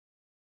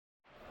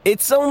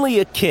It's only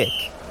a kick,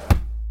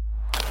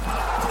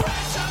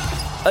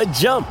 a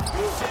jump,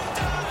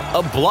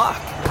 a block.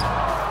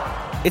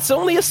 It's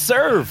only a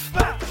serve.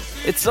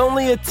 It's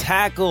only a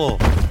tackle,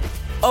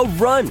 a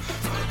run.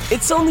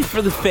 It's only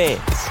for the fans.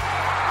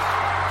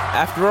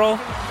 After all,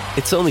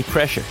 it's only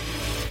pressure.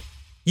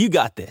 You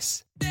got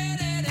this.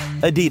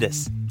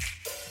 Adidas.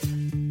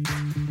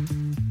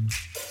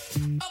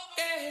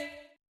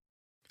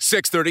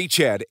 630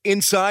 CHED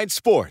Inside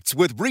Sports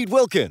with Reed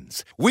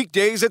Wilkins.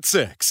 Weekdays at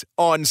 6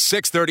 on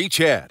 630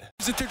 CHED.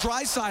 Is it to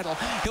Draisaitl?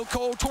 He'll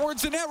go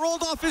towards the net,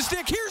 rolled off his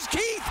stick. Here's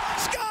Keith.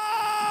 Scores!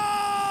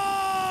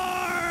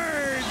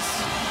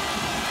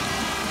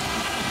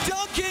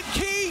 Duncan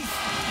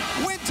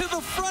Keith went to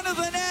the front of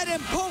the net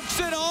and pokes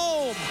it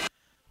home.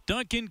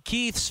 Duncan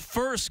Keith's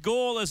first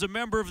goal as a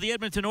member of the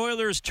Edmonton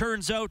Oilers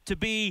turns out to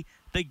be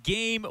the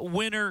game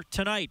winner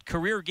tonight.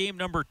 Career game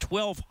number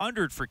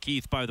 1,200 for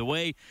Keith, by the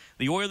way.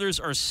 The Oilers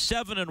are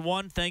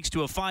 7-1 thanks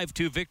to a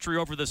 5-2 victory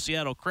over the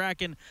Seattle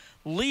Kraken.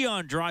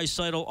 Leon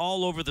Draisaitl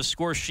all over the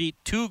score sheet.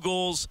 2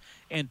 goals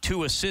and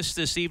 2 assists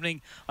this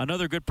evening.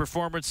 Another good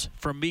performance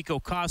from Mikko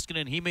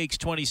Koskinen. He makes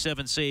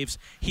 27 saves.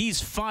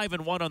 He's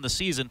 5-1 on the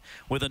season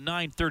with a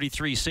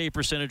 .933 save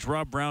percentage.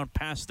 Rob Brown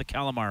passed the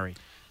calamari.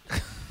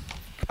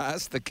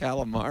 Past the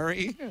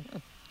calamari?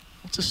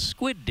 It's a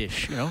squid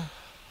dish, you know.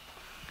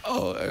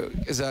 Oh,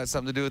 is that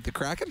something to do with the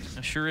Kraken?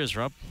 It sure is,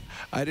 Rob.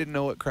 I didn't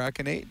know what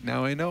Kraken ate.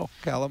 Now I know.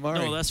 Calamari.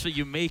 No, that's what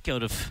you make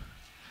out of...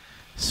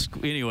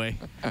 Anyway.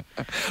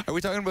 Are we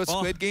talking about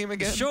Squid Game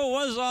again? The show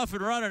was off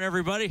and running,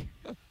 everybody.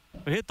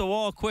 We hit the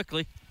wall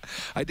quickly.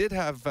 I did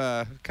have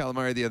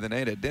calamari the other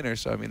night at dinner,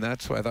 so, I mean,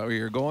 that's what I thought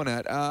we were going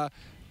at.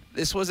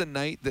 This was a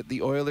night that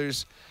the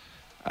Oilers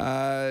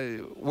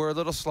were a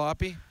little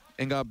sloppy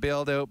and got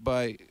bailed out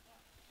by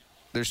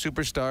their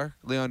superstar,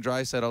 Leon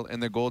Draisaitl,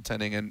 and their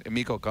goaltending, and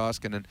Mikko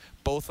Koskinen.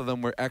 Both of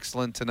them were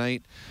excellent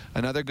tonight.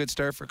 Another good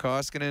start for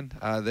Koskinen.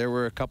 There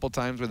were a couple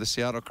times where the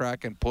Seattle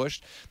Kraken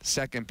pushed. The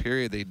second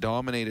period, they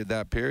dominated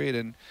that period,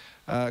 and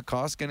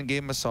Koskinen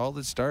gave him a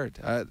solid start.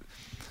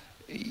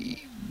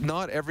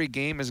 Not every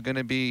game is going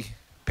to be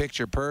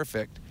picture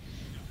perfect,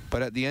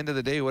 but at the end of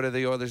the day, what are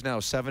the Oilers now?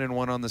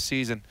 7-1 on the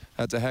season.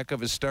 That's a heck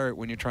of a start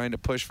when you're trying to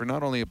push for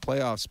not only a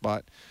playoff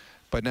spot,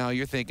 but now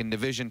you're thinking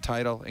division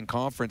title and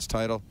conference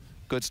title.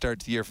 Good start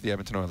to the year for the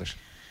Edmonton Oilers.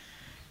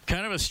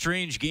 Kind of a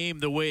strange game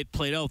the way it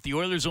played out. The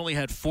Oilers only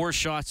had 4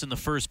 shots in the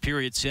first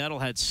period. Seattle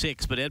had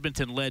 6, but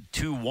Edmonton led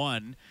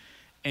 2-1.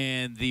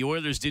 And the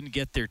Oilers didn't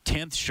get their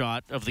 10th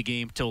shot of the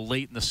game till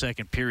late in the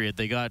second period.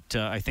 They got,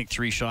 I think,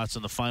 3 shots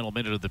in the final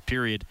minute of the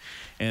period.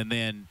 And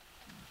then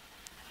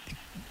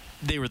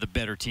they were the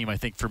better team, I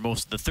think, for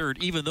most of the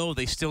third, even though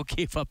they still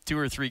gave up 2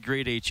 or 3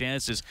 grade A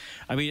chances.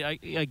 I mean,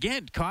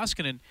 again,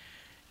 Koskinen,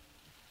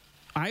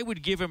 I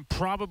would give him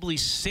probably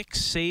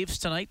 6 saves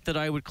tonight that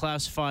I would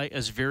classify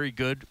as very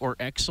good or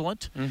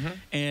excellent. Mm-hmm.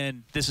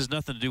 And this has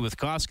nothing to do with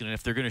Koskinen.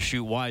 If they're going to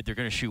shoot wide, they're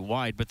going to shoot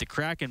wide. But the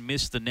Kraken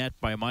missed the net,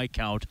 by my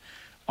count,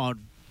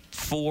 on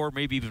 4,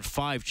 maybe even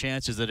 5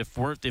 chances that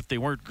if they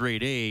weren't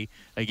grade A,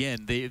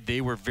 again,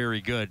 they were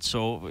very good.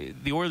 So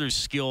the Oilers'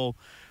 skill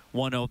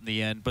won out in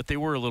the end, but they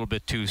were a little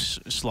bit too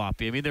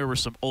sloppy. I mean, there were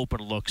some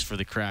open looks for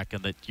the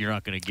Kraken that you're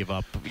not going to give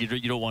up. You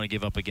don't want to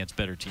give up against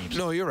better teams.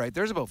 No, you're right.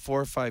 There's about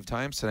 4 or 5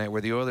 times tonight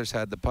where the Oilers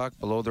had the puck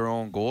below their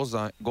own goal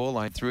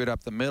line, threw it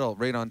up the middle,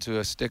 right onto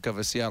a stick of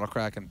a Seattle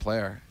Kraken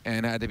player,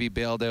 and had to be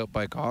bailed out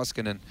by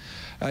Koskinen.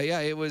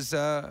 It was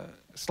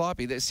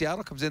sloppy.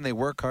 Seattle comes in, they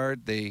work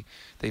hard, they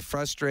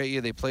frustrate you,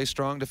 they play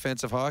strong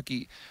defensive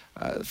hockey.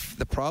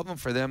 The problem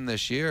for them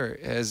this year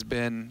has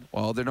been,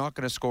 well, they're not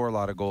going to score a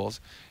lot of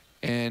goals.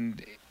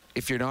 And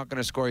if you're not going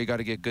to score, you got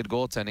to get good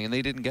goaltending, and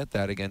they didn't get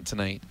that again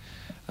tonight.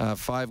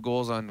 5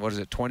 goals on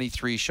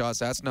 23 shots.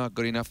 That's not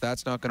good enough.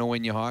 That's not going to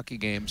win you hockey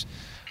games,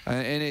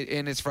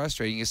 and it's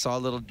frustrating. You saw a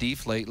little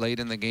deflate late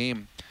in the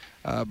game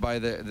by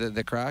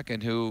the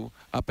Kraken, who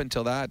up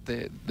until that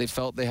they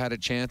felt they had a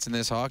chance in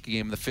this hockey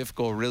game. The 5th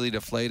goal really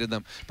deflated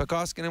them, but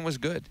Koskinen was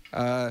good.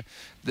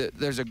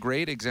 There's a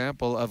great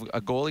example of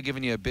a goalie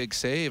giving you a big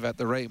save at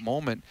the right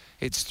moment.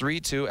 It's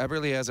 3-2.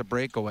 Eberle has a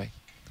breakaway.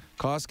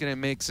 Koskinen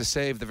makes a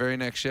save. The very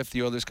next shift,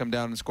 the Oilers come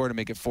down and score to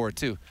make it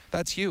 4-2.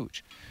 That's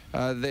huge.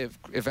 If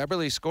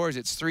Eberle scores,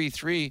 it's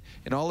 3-3,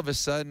 and all of a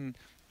sudden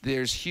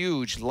there's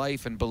huge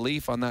life and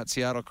belief on that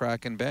Seattle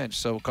Kraken bench.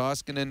 So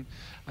Koskinen,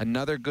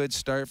 another good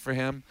start for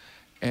him.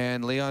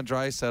 And Leon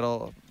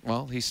Draisaitl,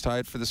 well, he's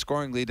tied for the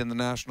scoring lead in the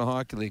National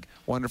Hockey League.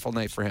 Wonderful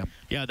night for him.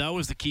 Yeah, that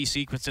was the key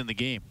sequence in the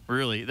game,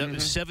 really. That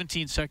was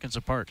 17 seconds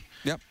apart.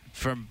 Yep.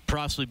 From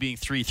possibly being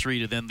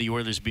 3-3 to then the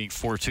Oilers being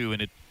 4-2,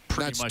 and it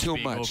that's too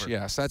much. Over.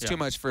 Yes, that's too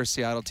much for a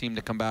Seattle team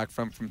to come back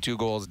from 2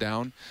 goals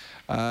down.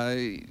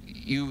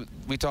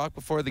 We talked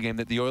before the game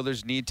that the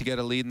Oilers need to get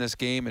a lead in this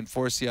game and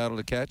force Seattle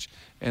to catch,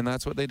 and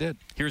that's what they did.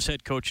 Here's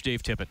head coach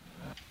Dave Tippett.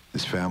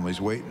 This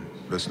family's waiting.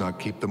 Let's not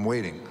keep them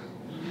waiting.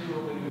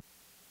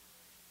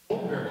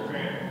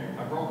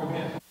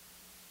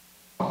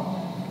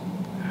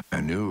 I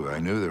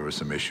knew there were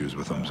some issues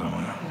with them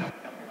somewhere.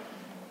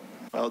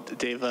 Well,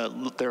 Dave,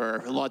 there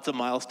are lots of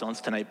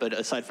milestones tonight, but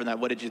aside from that,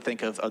 what did you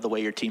think of the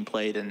way your team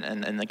played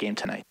and the game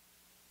tonight?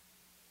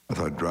 I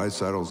thought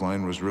Draisaitl's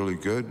line was really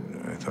good.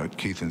 I thought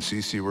Keith and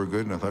Ceci were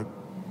good, and I thought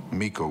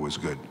Mikko was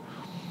good.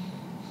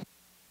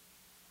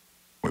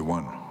 We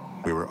won.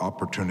 We were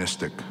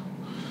opportunistic.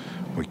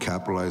 We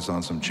capitalized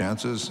on some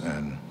chances,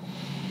 and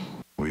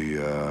we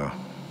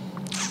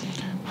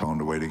found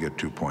a way to get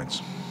 2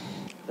 points.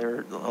 There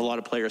are a lot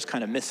of players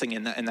kind of missing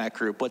in that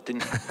group. What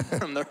didn't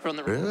from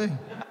the Really?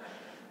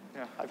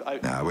 Yeah,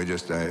 No, we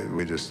just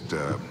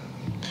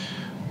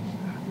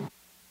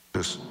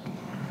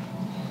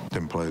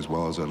didn't play as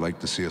well as I'd like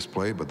to see us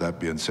play. But that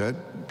being said,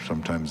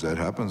 sometimes that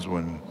happens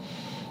when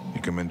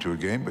you come into a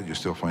game, but you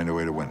still find a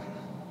way to win.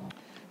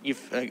 You're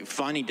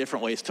finding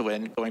different ways to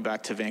win, going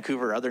back to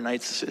Vancouver other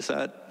nights. Is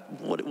that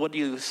what do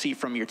you see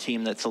from your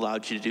team that's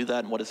allowed you to do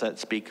that, and what does that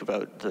speak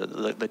about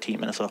the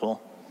team as a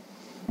whole?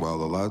 Well,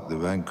 the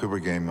Vancouver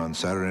game on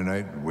Saturday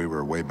night, we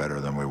were way better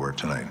than we were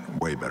tonight.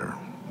 Way better.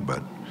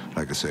 But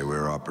like I say, we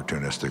were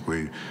opportunistic.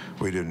 We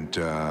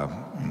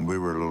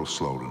were a little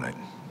slow tonight.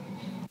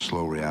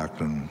 Slow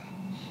reacting,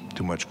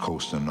 too much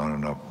coasting, not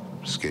enough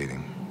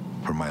skating,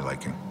 for my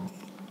liking.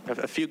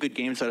 A few good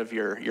games out of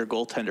your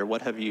goaltender.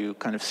 What have you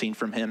kind of seen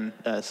from him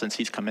since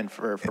he's come in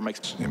for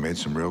Mike's? He made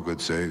some real good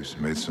saves.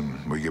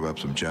 We gave up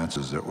some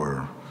chances that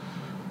were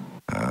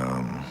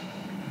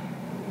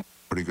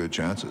pretty good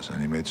chances, and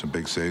he made some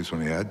big saves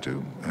when he had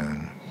to,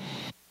 and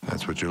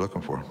that's what you're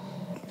looking for.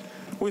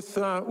 With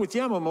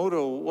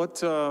Yamamoto,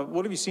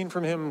 what have you seen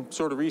from him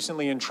sort of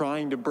recently in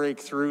trying to break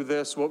through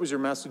this? What was your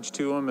message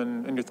to him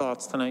and your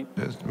thoughts tonight?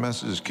 His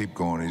message is keep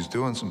going. He's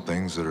doing some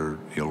things that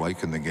you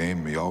like in the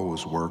game. He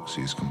always works.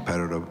 He's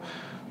competitive,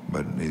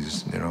 but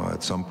he's,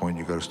 at some point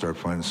you got to start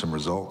finding some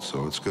results.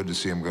 So it's good to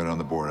see him get on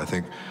the board. I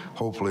think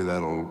hopefully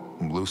that'll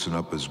loosen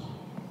up the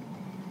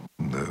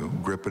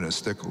grip in his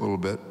stick a little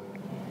bit.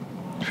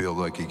 Feel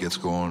like he gets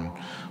going.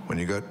 When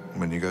you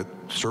got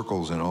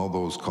circles in all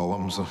those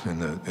columns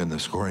in the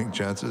scoring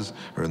chances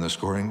or in the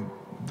scoring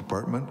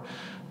department,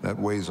 that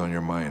weighs on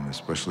your mind,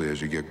 especially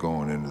as you get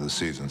going into the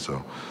season.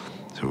 So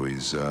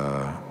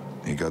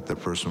he got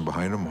that person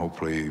behind him.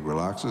 Hopefully he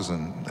relaxes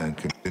and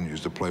continues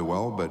to play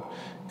well, but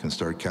can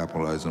start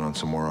capitalizing on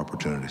some more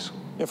opportunities.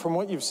 Yeah, from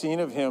what you've seen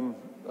of him,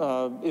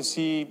 he's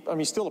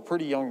still a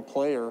pretty young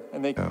player,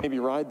 and they can maybe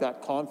ride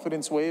that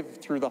confidence wave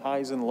through the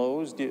highs and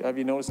lows. Have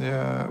you noticed that?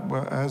 Yeah,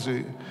 well,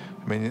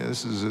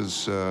 this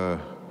is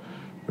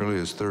really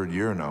his third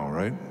year now,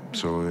 right?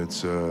 So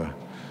it's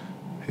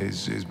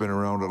he's been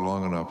around it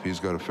long enough. He's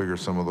got to figure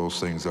some of those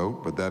things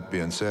out. But that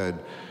being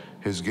said,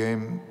 his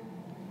game,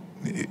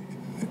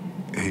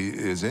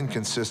 his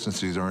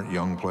inconsistencies aren't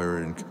young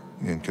player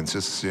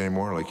inconsistency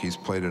anymore. Like, he's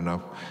played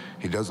enough.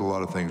 He does a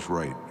lot of things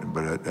right,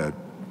 but at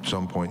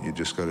some point you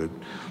just got to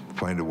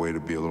find a way to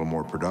be a little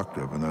more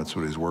productive, and that's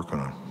what he's working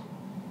on.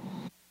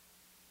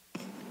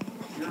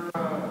 You're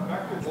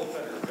back to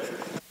goaltender,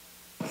 right?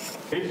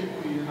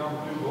 Basically, you're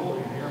number 2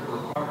 goalie here for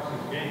 5 or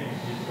 6 games.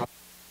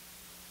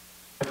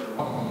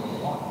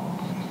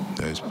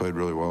 Yeah, he's played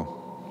really well.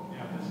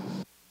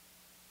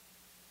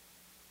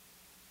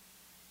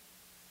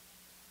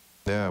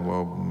 Yeah,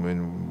 well,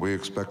 we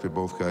expected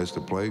both guys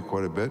to play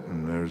quite a bit,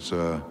 and there's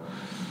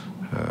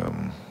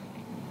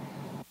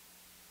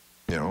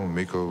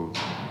Mikko,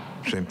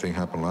 same thing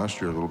happened last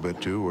year a little bit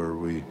too, where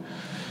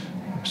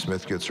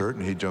Smith gets hurt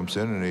and he jumps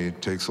in and he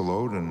takes a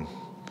load, and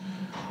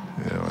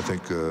I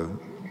think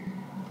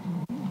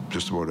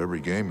just about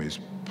every game he's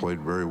played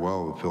very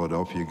well. The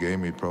Philadelphia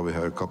game, he probably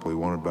had a couple he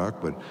wanted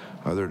back, but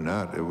other than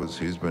that,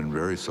 he's been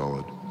very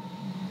solid.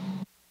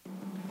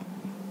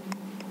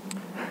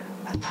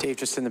 Dave,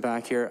 just in the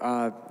back here,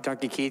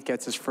 Duncan Keith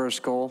gets his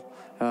first goal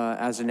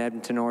as an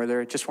Edmonton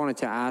Oiler. Just wanted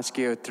to ask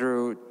you,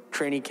 through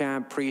training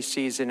camp,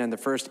 preseason, and the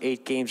first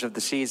 8 games of the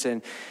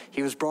season,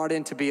 he was brought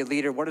in to be a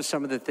leader. What are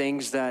some of the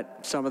things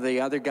that some of the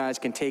other guys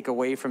can take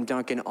away from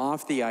Duncan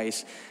off the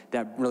ice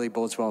that really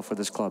bodes well for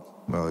this club?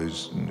 Well,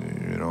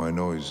 I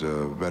know he's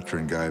a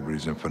veteran guy, but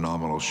he's in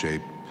phenomenal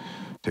shape,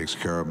 takes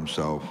care of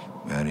himself,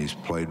 and he's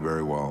played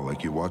very well.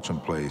 Like, you watch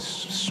him play,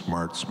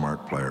 smart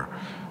player.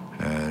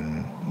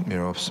 And,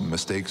 if some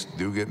mistakes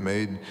do get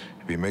made,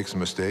 if he makes a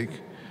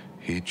mistake,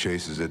 he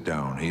chases it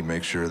down. He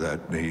makes sure that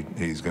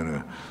he's going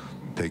to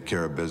take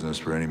care of business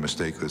for any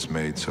mistake that's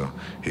made. So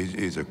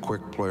he's a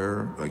quick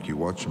player. Like, you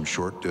watch him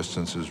short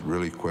distances,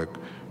 really quick,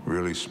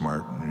 really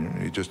smart.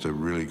 He's just a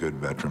really good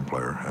veteran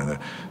player. And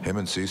him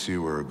and Ceci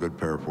were a good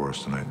pair for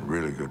us tonight,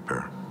 really good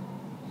pair.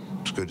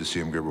 It's good to see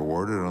him get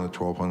rewarded on the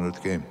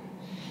 1,200th game.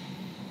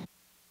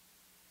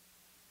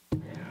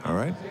 All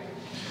right?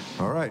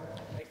 All right.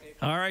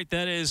 All right,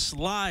 that is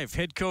live.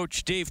 Head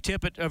coach Dave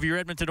Tippett of your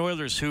Edmonton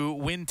Oilers, who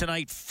win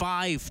tonight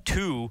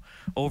 5-2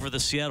 over the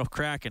Seattle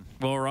Kraken.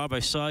 Well, Rob, I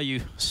saw you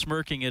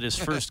smirking at his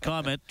first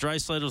comment.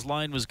 Draisaitl's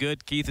line was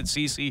good. Keith and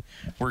Ceci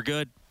were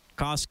good.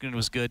 Koskinen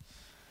was good.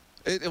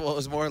 It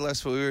was more or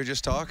less what we were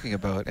just talking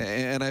about,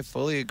 and I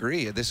fully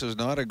agree. This was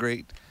not a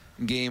great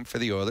game for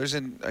the Oilers.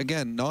 And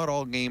again, not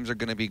all games are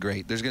going to be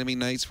great. There's going to be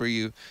nights where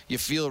you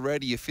feel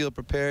ready, you feel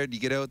prepared, you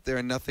get out there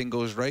and nothing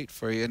goes right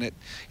for you. And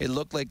it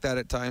looked like that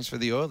at times for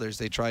the Oilers.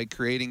 They tried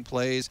creating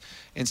plays.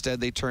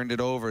 Instead, they turned it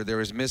over. There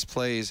was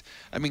misplays.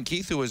 I mean,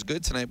 Keith was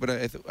good tonight, but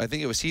I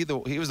think it was he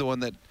was the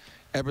one that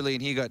Eberle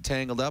and he got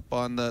tangled up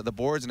on the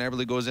boards, and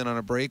Eberle goes in on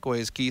a breakaway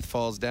as Keith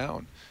falls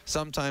down.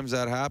 Sometimes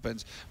that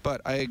happens.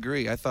 But I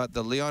agree. I thought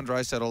the Leon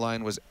Draisaitl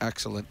line was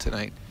excellent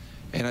tonight.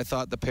 And I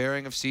thought the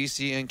pairing of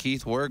Ceci and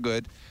Keith were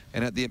good.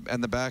 And at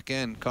the back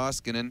end,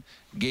 Koskinen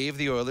gave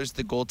the Oilers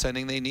the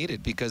goaltending they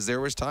needed, because there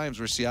was times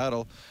where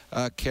Seattle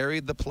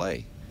carried the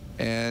play.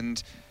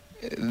 And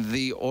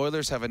the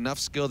Oilers have enough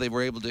skill. They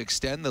were able to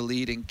extend the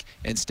lead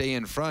and stay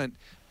in front.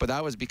 But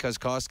that was because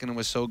Koskinen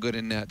was so good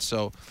in net.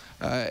 So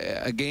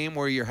a game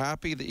where you're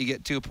happy that you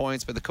get 2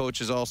 points, but the coach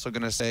is also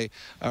going to say,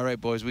 all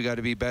right, boys, we got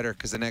to be better,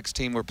 because the next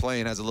team we're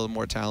playing has a little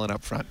more talent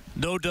up front.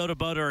 No doubt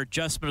about our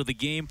adjustment of the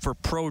game for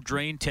Pro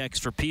Drain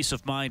Text for peace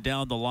of mind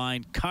down the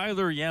line.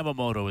 Kyler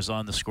Yamamoto is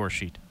on the score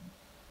sheet.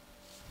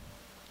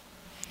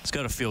 It's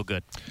got to feel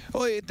good.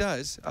 Oh, it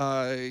does.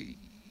 And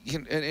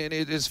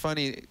it is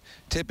funny.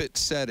 Tippett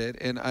said it,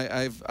 and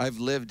I've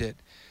lived it,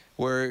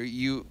 where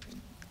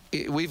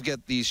we've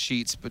got these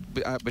sheets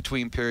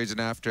between periods and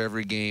after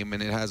every game,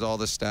 and it has all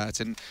the stats.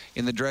 And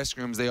in the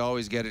dressing rooms, they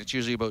always get it. It's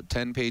usually about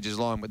 10 pages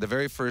long. But the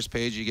very first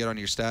page you get on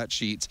your stat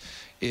sheets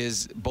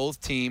is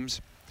both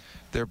teams,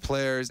 their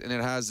players, and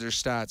it has their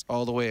stats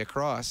all the way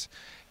across.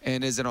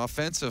 And as an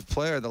offensive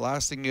player, the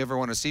last thing you ever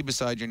want to see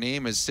beside your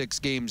name is 6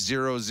 games,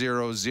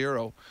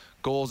 0-0-0.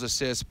 Goals,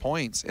 assists,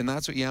 points. And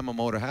that's what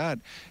Yamamoto had.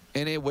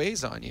 And it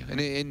weighs on you.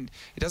 And it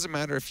doesn't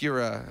matter if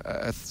you're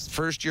a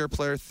first-year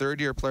player,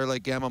 third-year player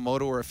like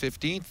Yamamoto, or a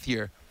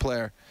 15th-year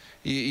player.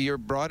 You're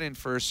brought in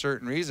for a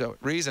certain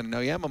reason. Now,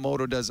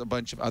 Yamamoto does a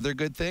bunch of other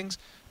good things,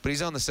 but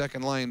he's on the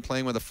second line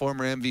playing with a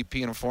former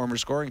MVP and a former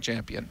scoring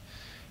champion.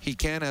 He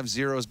can't have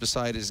zeros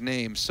beside his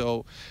name.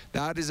 So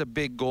that is a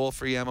big goal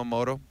for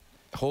Yamamoto.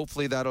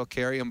 Hopefully that'll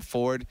carry him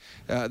forward.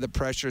 The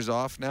pressure's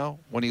off now.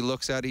 When he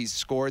looks at it, he's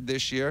scored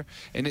this year.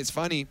 And it's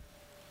funny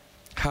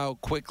how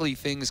quickly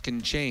things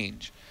can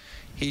change.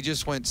 He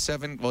just went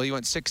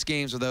 6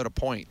 games without a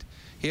point.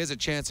 He has a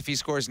chance, if he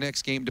scores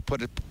next game, to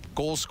put a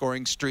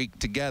goal-scoring streak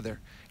together.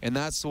 And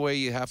that's the way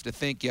you have to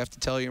think. You have to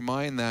tell your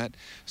mind that,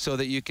 so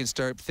that you can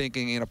start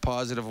thinking in a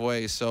positive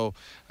way. So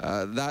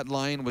that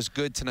line was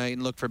good tonight,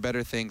 and look for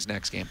better things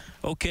next game.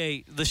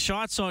 Okay, the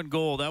shots on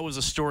goal, that was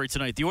a story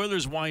tonight. The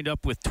Oilers wind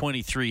up with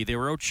 23. They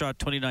were outshot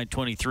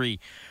 29-23.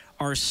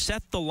 Our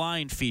Set the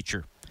Line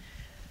feature,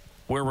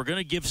 where we're going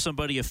to give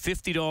somebody a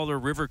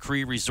 $50 River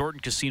Cree Resort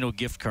and Casino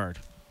gift card.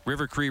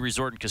 River Cree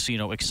Resort and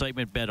Casino,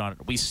 excitement bet on it.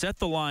 We set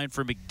the line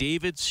for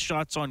McDavid's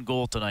shots on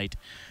goal tonight,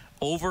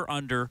 over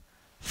under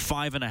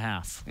 5.5.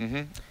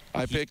 Mm-hmm.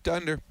 I picked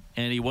under.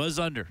 And he was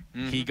under.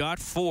 Mm-hmm. He got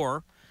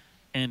 4,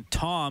 and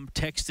Tom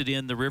texted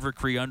in the River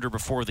Cree under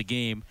before the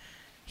game.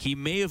 He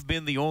may have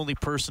been the only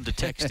person to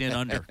text in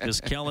under,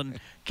 because Kellen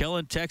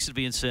texted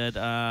me and said,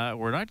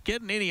 we're not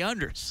getting any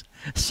unders.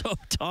 So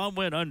Tom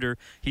went under.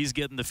 He's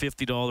getting the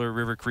 $50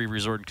 River Cree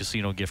Resort and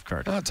Casino gift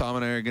card. Oh, Tom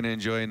and I are going to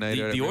enjoy a night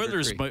out at The River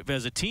Oilers, Cree.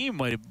 as a team,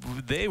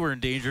 they were in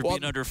danger of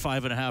being under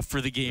 5.5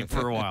 for the game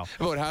for a while.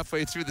 About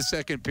halfway through the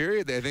second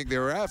period, I think they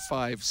were at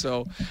 5.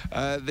 So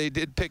they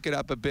did pick it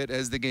up a bit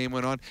as the game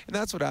went on. And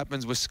that's what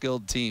happens with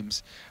skilled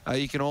teams.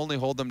 You can only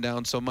hold them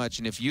down so much.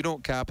 And if you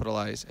don't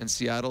capitalize, and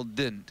Seattle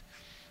didn't,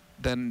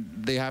 then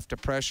they have to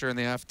pressure and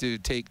they have to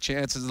take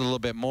chances a little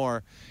bit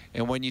more.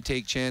 And when you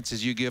take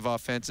chances, you give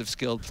offensive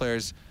skilled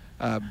players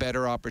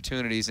better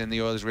opportunities, and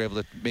the Oilers were able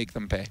to make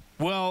them pay.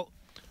 Well,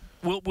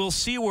 we'll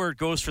see where it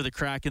goes for the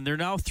Kraken. They're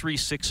now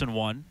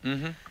 3-6-1.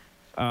 Mm-hmm.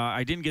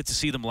 I didn't get to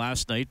see them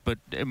last night, but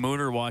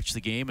Mooner watched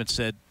the game and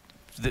said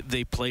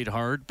they played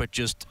hard, but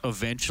just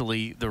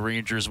eventually the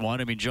Rangers won.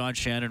 I mean, John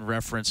Shannon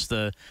referenced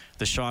the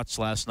shots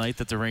last night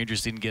that the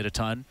Rangers didn't get a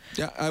ton.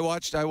 Yeah, I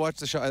watched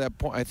the shot at that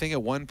point. I think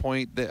at one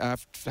point,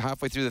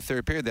 halfway through the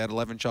third period, they had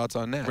 11 shots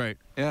on net. Right.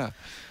 Yeah.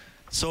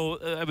 So,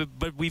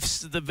 but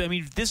this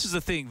is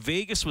the thing.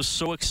 Vegas was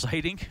so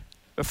exciting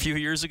a few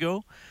years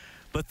ago,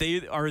 but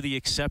they are the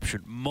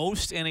exception.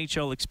 Most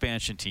NHL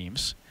expansion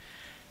teams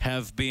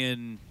have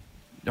been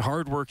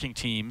hardworking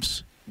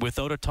teams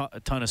without a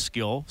ton of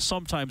skill,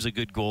 sometimes a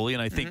good goalie,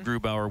 and I think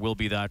Grubauer will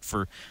be that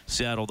for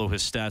Seattle, though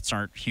his stats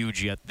aren't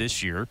huge yet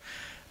this year.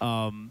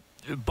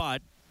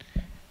 But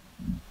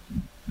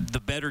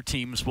the better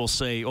teams will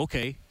say,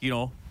 okay,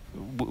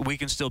 we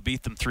can still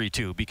beat them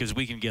 3-2 because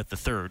we can get the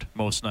third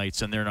most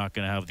nights, and they're not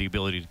going to have the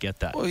ability to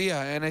get that. Well,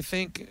 yeah, and I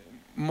think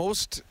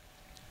most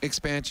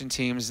expansion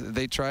teams,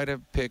 they try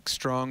to pick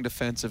strong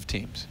defensive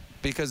teams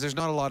because there's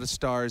not a lot of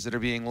stars that are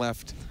being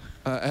left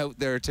out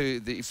there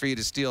for you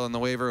to steal in the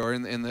waiver or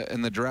in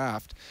the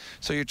draft.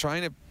 So you're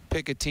trying to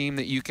pick a team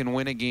that you can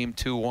win a game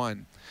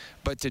 2-1.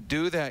 But to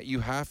do that, you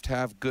have to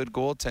have good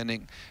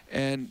goaltending.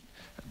 And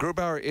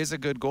Grubauer is a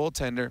good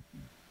goaltender,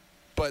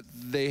 but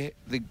the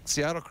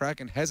Seattle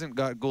Kraken hasn't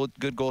got good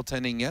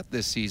goaltending yet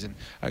this season.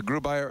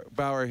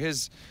 Grubauer,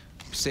 his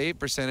save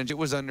percentage. It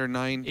was under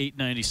 9.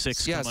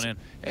 896 coming in.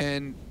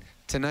 And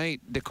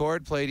tonight,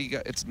 Decord played.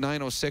 It's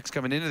 906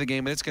 coming into the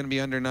game, and it's going to be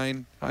under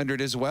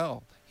 900 as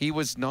well. He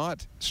was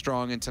not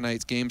strong in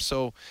tonight's game.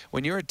 So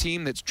when you're a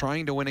team that's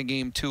trying to win a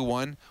game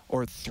 2-1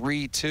 or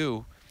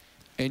 3-2,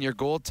 and your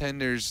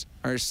goaltenders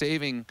are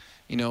saving,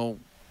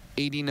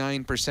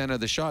 89% of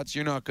the shots,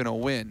 you're not going to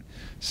win.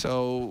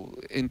 So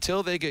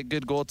until they get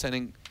good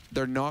goaltending,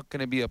 they're not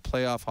going to be a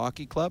playoff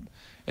hockey club.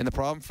 And the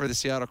problem for the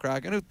Seattle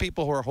Kraken, and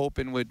people who are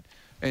hoping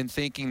and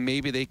thinking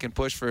maybe they can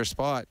push for a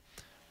spot,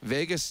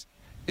 Vegas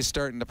is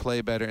starting to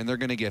play better, and they're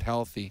going to get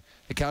healthy.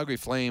 The Calgary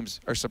Flames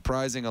are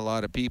surprising a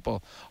lot of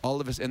people. All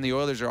of us, and the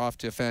Oilers are off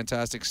to a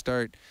fantastic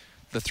start.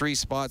 The 3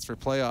 spots for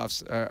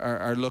playoffs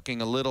are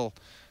looking a little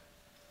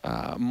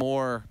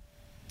more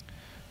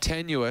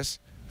tenuous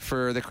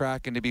for the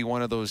Kraken to be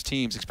one of those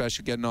teams,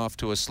 especially getting off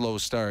to a slow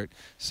start.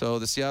 So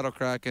the Seattle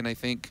Kraken, I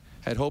think,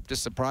 had hoped to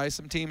surprise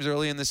some teams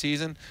early in the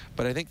season,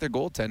 but I think their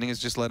goaltending has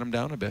just let them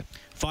down a bit.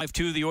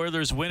 5-2, the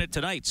Oilers win it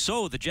tonight.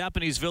 So the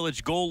Japanese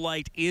Village goal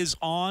light is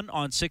on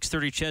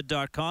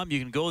 630ched.com. You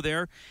can go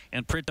there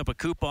and print up a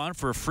coupon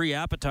for a free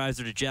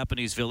appetizer to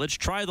Japanese Village.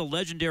 Try the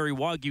legendary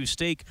Wagyu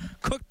steak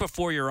cooked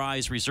before your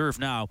eyes. Reserve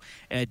now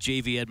at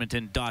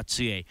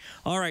jvedmonton.ca.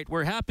 All right,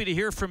 we're happy to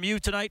hear from you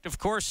tonight. Of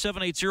course,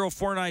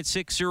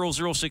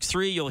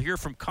 780-496-0063. You'll hear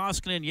from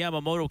Koskinen,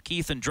 Yamamoto,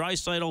 Keith, and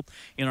Draisaitl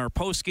in our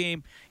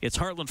postgame. It's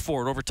Heartland Ford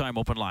Overtime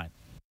Open Line.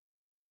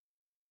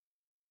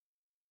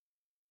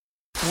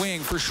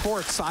 Wing for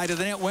Schwartz, side of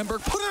the net.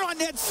 Wimberg put it on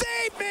net.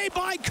 Save made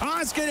by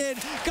Koskinen.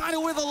 Got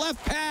it with a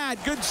left pad.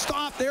 Good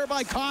stop there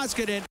by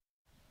Koskinen.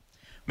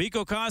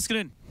 Mikko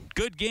Koskinen,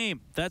 good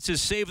game. That's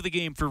his save of the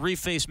game for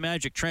Reface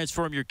Magic.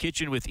 Transform your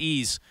kitchen with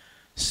ease.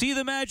 See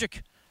the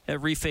magic at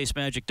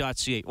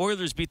refacemagic.ca.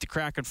 Oilers beat the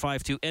Kraken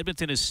 5-2.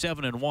 Edmonton is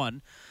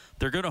 7-1.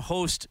 They're going to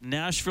host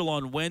Nashville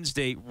on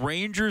Wednesday.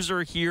 Rangers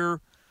are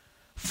here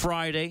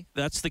Friday.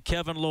 That's the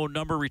Kevin Lowe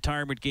number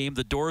retirement game.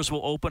 The doors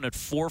will open at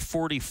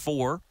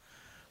 4:44.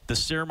 The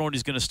ceremony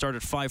is going to start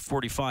at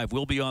 5:45.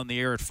 We'll be on the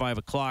air at 5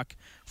 o'clock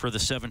for the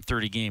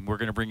 7:30 game. We're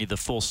going to bring you the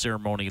full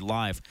ceremony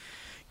live.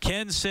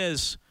 Ken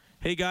says,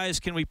 hey, guys,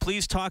 can we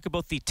please talk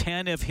about the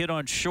Tanev hit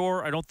on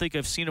Shore? I don't think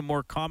I've seen a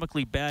more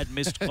comically bad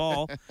missed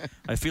call.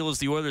 I feel as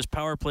the Oilers'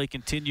 power play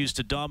continues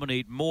to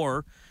dominate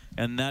more,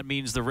 and that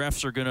means the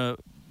refs are going to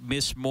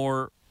miss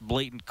more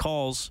blatant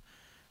calls.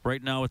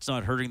 Right now, it's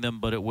not hurting them,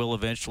 but it will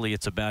eventually.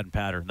 It's a bad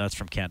pattern. That's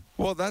from Ken.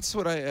 Well, that's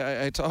what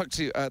I talked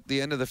to at the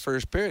end of the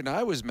first period, and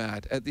I was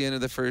mad at the end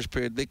of the first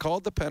period. They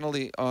called the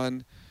penalty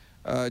on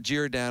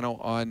Giordano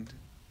on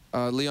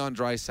Leon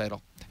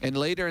Draisaitl. And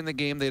later in the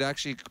game, they'd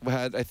actually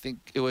had, I think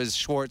it was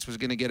Schwartz was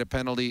going to get a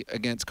penalty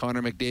against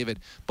Connor McDavid.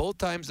 Both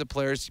times the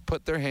players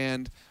put their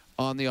hand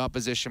on the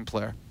opposition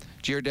player.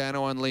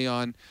 Giordano on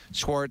Leon,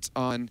 Schwartz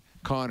on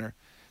Connor.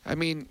 I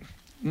mean,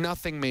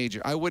 nothing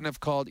major. I wouldn't have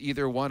called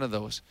either one of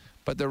those.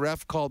 But the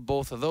ref called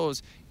both of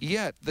those.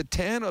 Yet, the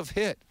Tanev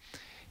hit,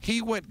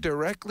 he went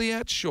directly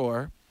at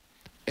Shore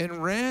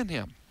and ran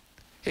him.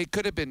 It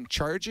could have been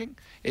charging.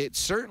 It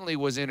certainly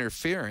was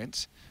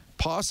interference,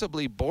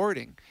 possibly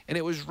boarding. And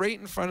it was right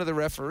in front of the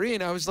referee.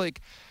 And I was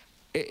like,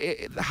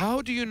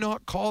 how do you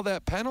not call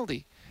that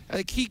penalty?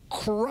 Like, he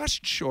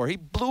crushed Shore. He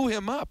blew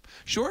him up.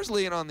 Shore's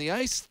laying on the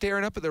ice,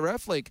 staring up at the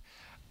ref like,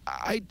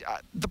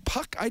 the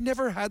puck, I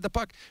never had the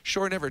puck.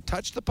 Shore never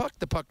touched the puck.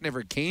 The puck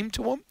never came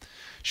to him.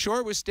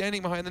 Shore was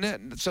standing behind the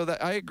net. So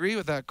that I agree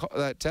with that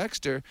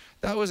texter.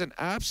 That was an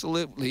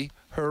absolutely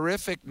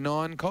horrific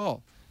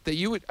non-call. That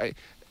you would.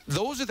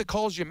 Those are the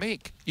calls you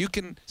make. You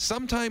can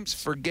sometimes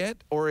forget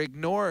or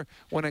ignore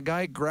when a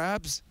guy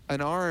grabs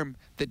an arm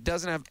that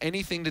doesn't have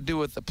anything to do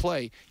with the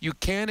play. You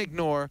can't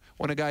ignore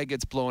when a guy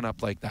gets blown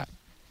up like that.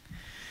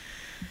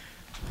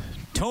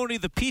 Tony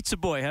the Pizza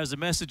Boy has a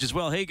message as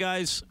well. Hey,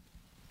 guys.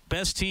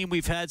 Best team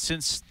we've had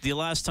since the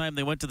last time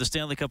they went to the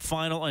Stanley Cup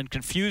Final. I'm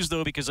confused,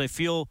 though, because I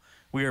feel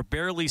we are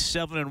barely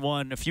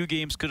 7-1. A few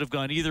games could have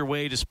gone either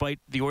way, despite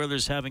the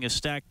Oilers having a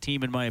stacked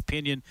team, in my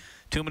opinion.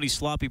 Too many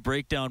sloppy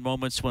breakdown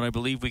moments when I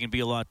believe we can be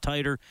a lot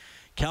tighter.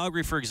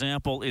 Calgary, for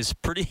example, is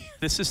pretty...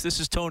 This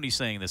is Tony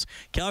saying this.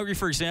 Calgary,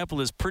 for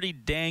example, is pretty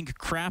dang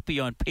crappy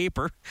on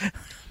paper,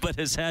 but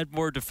has had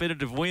more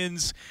definitive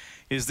wins.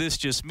 Is this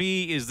just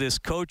me? Is this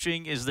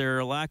coaching? Is there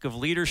a lack of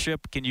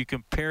leadership? Can you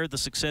compare the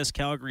success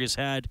Calgary has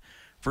had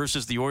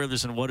versus the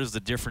Oilers, and what is the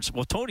difference?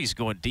 Well, Tony's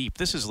going deep.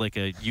 This is like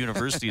a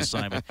university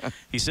assignment.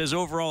 He says,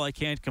 overall, I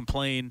can't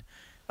complain,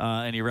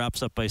 and he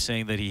wraps up by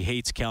saying that he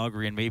hates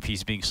Calgary, and maybe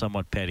he's being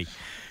somewhat petty.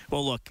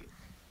 Well, look,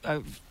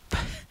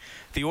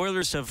 the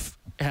Oilers have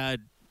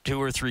had 2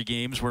 or 3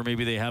 games where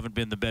maybe they haven't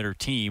been the better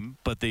team,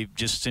 but they've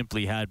just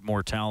simply had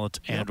more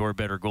talent and or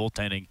better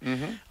goaltending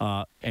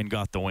and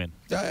got the win.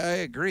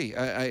 I agree.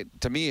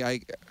 To me, I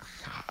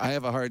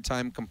have a hard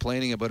time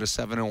complaining about a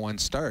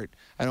 7-1 start.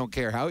 I don't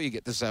care how you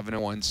get the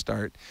 7-1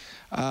 start.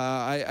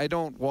 I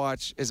don't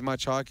watch as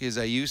much hockey as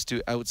I used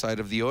to outside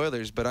of the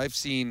Oilers, but I've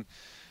seen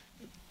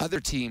other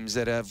teams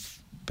that have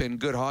been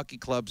good hockey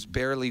clubs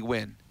barely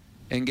win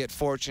and get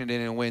fortunate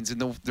in wins.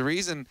 And the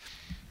reason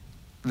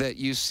that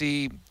you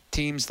see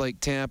teams like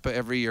Tampa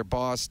every year,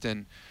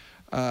 Boston,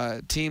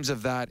 teams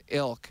of that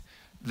ilk,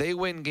 they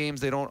win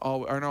games they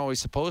aren't always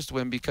supposed to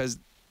win because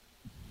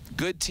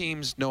good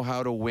teams know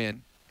how to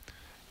win.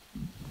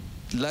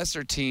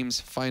 Lesser teams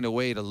find a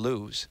way to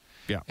lose.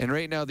 Yeah. And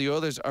right now the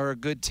Oilers are a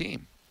good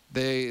team.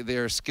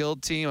 They're a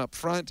skilled team up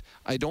front.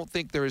 I don't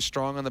think they're as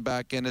strong on the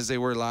back end as they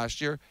were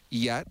last year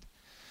yet.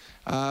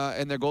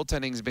 And their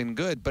goaltending has been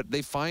good, but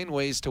they find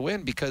ways to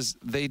win because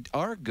they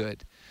are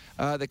good.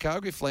 The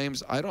Calgary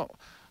Flames, I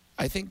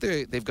think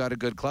they've got a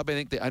good club. I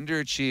think they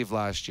underachieved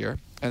last year.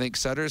 I think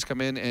Sutter's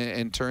come in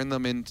and turned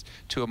them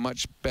into a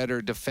much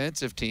better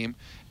defensive team,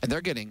 and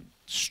they're getting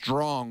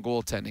strong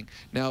goaltending.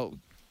 Now,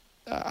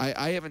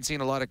 I haven't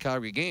seen a lot of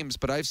Calgary games,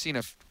 but I've seen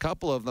a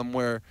couple of them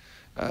where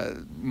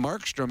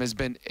Markstrom has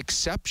been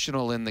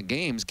exceptional in the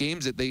games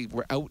that they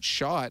were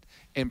outshot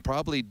and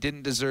probably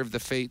didn't deserve the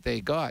fate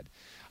they got.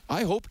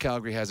 I hope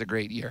Calgary has a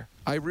great year.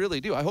 I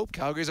really do. I hope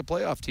Calgary's a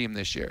playoff team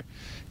this year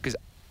because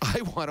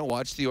I want to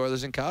watch the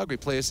Oilers in Calgary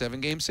play a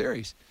 7-game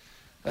series.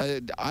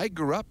 I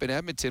grew up in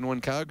Edmonton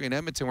when Calgary and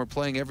Edmonton were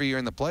playing every year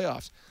in the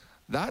playoffs.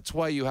 That's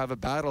why you have a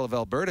Battle of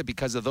Alberta,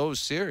 because of those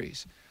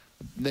series.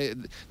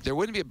 There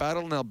wouldn't be a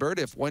battle in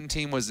Alberta if one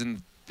team was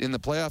in the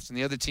playoffs and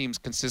the other team's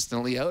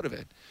consistently out of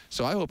it.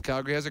 So I hope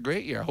Calgary has a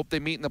great year. I hope they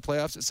meet in the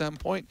playoffs at some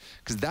point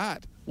because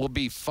that will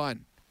be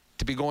fun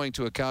to be going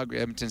to a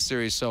Calgary-Edmonton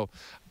series. So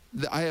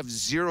I have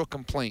zero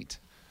complaint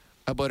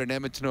about an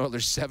Edmonton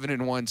Oilers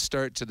 7-1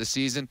 start to the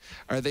season.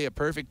 Are they a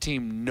perfect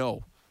team?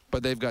 No.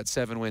 But they've got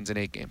 7 wins in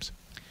 8 games.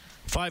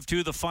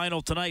 5-2 the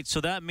final tonight,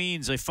 so that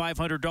means a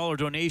 $500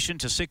 donation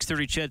to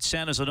 630 CHED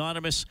Santa's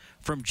Anonymous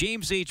from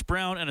James H.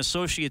 Brown and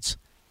Associates.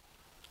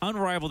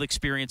 Unrivaled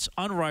experience,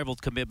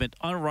 unrivaled commitment,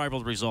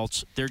 unrivaled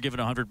results. They're given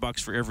 $100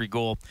 for every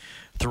goal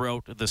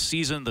throughout the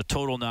season. The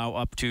total now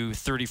up to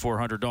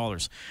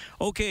 $3,400.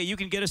 Okay, you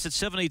can get us at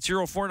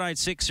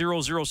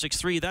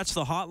 780-496-0063. That's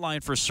the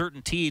hotline for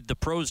CertainTeed, the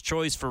pro's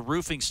choice for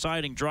roofing,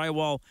 siding,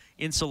 drywall,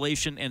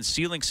 insulation, and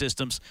ceiling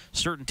systems.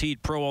 CertainTeed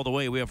Pro all the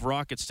way. We have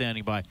Rocket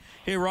standing by.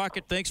 Hey,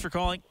 Rocket, thanks for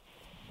calling.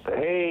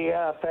 Hey,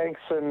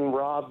 thanks, and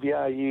Rob,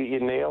 you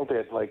nailed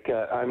it. Like,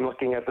 I'm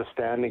looking at the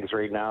standings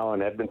right now,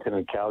 and Edmonton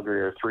and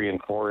Calgary are 3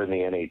 and 4 in the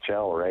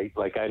NHL, right?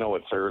 Like, I know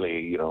it's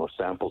early,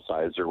 sample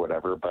size or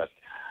whatever, but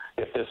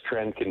if this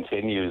trend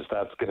continues,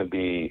 that's going to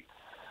be,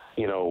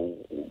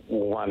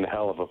 one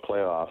hell of a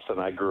playoffs. And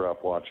I grew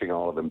up watching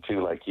all of them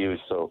too, like you.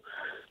 So,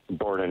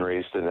 born and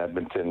raised in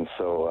Edmonton,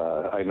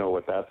 so I know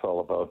what that's all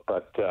about.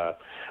 But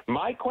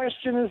my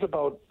question is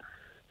about,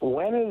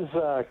 when is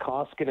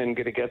Koskinen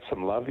going to get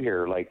some love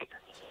here? Like,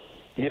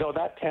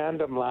 that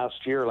tandem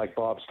last year, like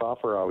Bob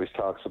Stauffer always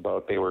talks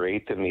about, they were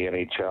 8th in the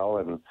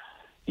NHL, and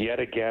yet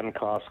again,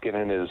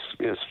 Koskinen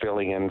is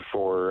filling in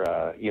for,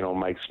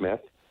 Mike Smith.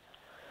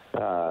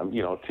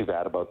 Too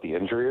bad about the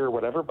injury or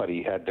whatever, but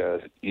he had to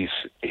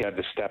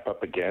step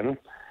up again,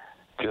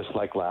 just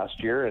like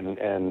last year,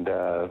 and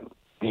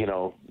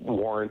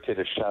warranted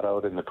a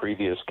shutout in the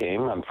previous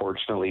game.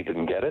 Unfortunately,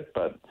 didn't get it,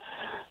 but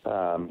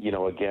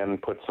again,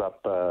 puts up,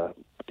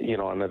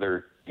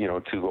 another,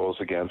 2 goals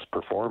against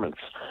performance.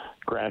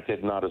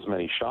 Granted, not as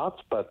many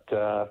shots, but,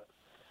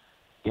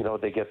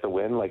 they get the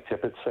win, like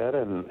Tippett said,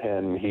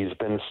 and he's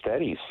been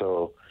steady.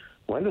 So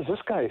when does this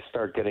guy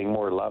start getting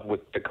more love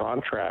with the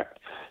contract?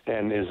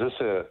 And is this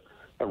a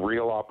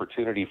real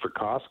opportunity for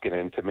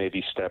Koskinen to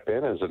maybe step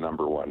in as a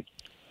number one?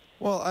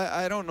 Well,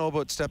 I don't know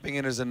about stepping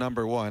in as a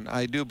number one.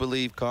 I do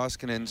believe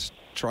Koskinen's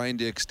trying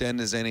to extend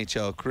his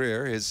NHL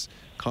career. His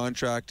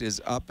contract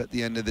is up at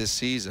the end of this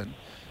season.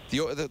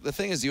 The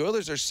thing is, the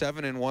Oilers are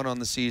 7-1 on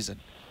the season.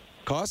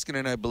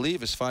 Koskinen, I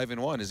believe, is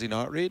 5-1. Is he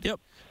not, Reed? Yep.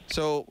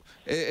 So,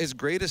 as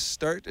great a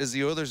start as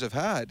the Oilers have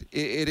had,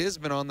 it has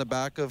been on the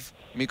back of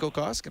Mikko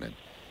Koskinen.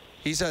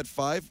 He's had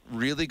 5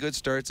 really good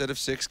starts out of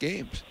 6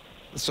 games.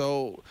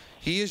 So,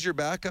 he is your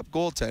backup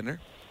goaltender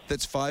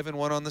that's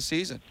 5-1 on the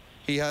season.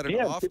 He had an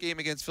off game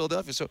against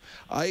Philadelphia. So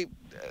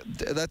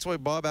that's why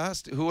Bob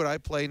asked, who would I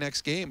play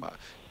next game?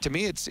 To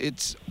me, it's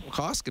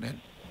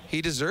Koskinen.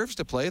 He deserves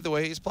to play the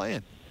way he's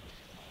playing.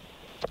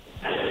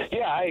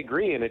 Yeah, I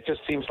agree. And it just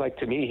seems like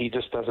to me he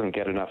just doesn't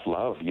get enough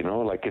love,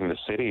 like in the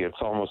city.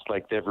 It's almost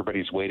like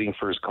everybody's waiting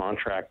for his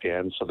contract to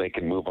end so they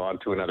can move on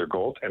to another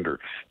goaltender.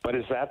 But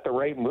is that the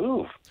right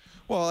move?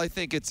 Well, I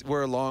think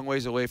we're a long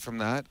ways away from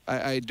that.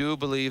 I do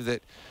believe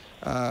that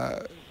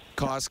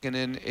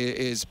Koskinen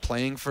is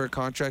playing for a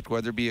contract,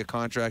 whether it be a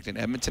contract in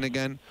Edmonton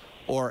again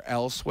or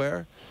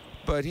elsewhere.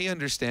 But he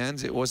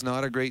understands it was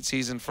not a great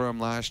season for him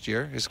last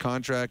year. His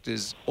contract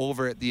is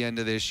over at the end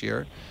of this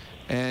year.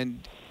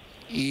 And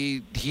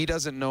he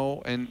doesn't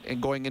know, and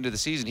going into the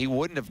season, he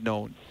wouldn't have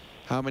known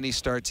how many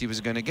starts he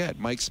was going to get.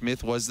 Mike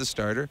Smith was the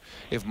starter.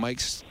 If Mike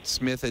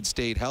Smith had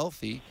stayed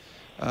healthy,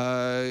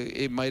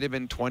 it might have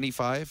been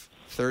 25,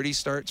 30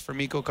 starts for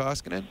Mikko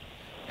Koskinen.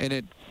 And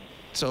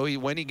So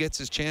when he gets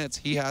his chance,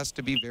 he has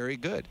to be very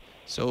good.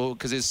 So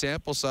because his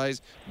sample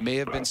size may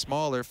have been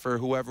smaller for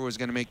whoever was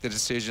going to make the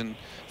decision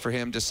for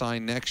him to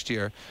sign next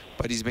year,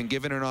 but he's been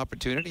given an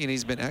opportunity and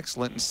he's been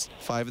excellent in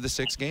 5 of the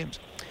 6 games.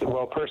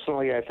 Well,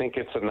 personally, I think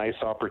it's a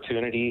nice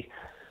opportunity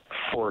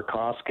for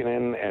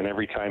Koskinen, and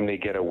every time they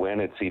get a win,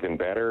 it's even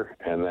better.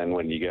 And then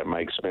when you get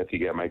Mike Smith, you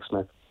get Mike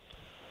Smith.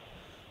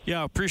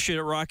 Yeah, appreciate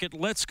it, Rocket.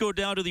 Let's go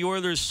down to the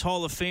Oilers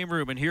Hall of Fame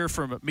room and hear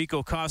from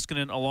Mikko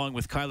Koskinen along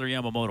with Kyler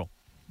Yamamoto.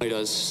 He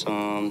does.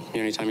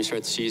 Anytime you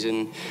start the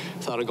season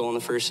without a goal in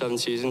the first 7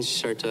 seasons, you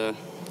start to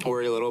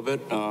worry a little bit.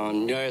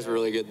 You guys were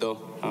really good, though.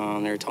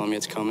 They were telling me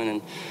it's coming,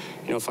 and,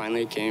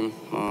 finally it came.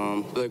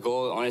 The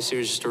goal, honestly,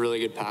 was just a really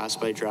good pass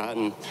by Drat,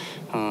 and,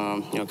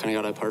 kind of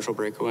got a partial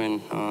breakaway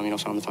and,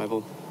 found the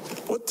 5-hole.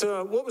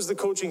 What was the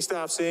coaching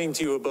staff saying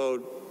to you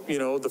about,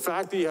 the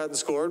fact that you hadn't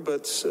scored,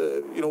 but,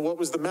 what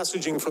was the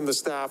messaging from the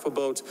staff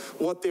about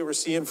what they were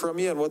seeing from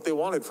you and what they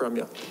wanted from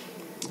you?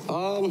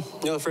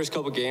 The first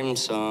couple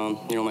games,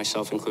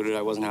 myself included,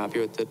 I wasn't happy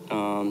with it.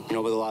 But the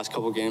last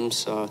couple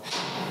games, I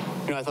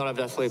thought I've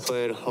definitely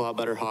played a lot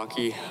better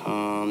hockey.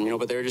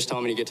 But they were just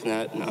telling me to get to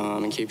net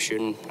and keep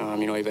shooting.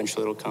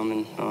 Eventually it'll come,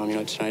 and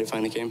tonight it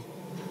finally came.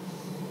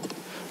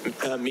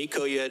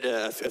 Mikko, you had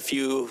a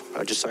few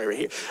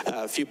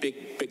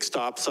big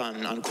stops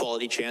on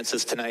quality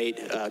chances tonight,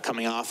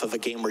 coming off of a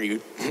game where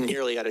you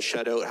nearly had a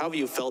shutout. How have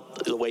you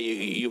felt the way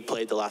you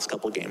played the last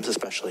couple of games,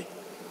 especially?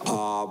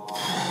 I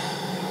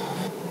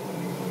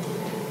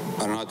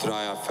don't know, today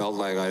I felt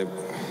like I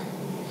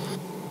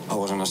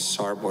wasn't as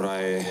sharp what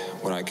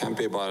I can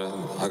be, but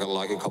I got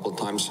lucky a couple of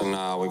times, and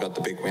we got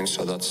the big win,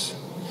 so that's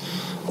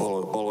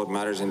all what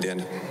matters in the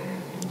end.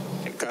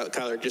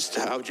 Kyler, just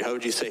how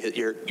would you say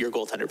your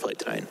goaltender played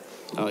tonight?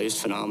 He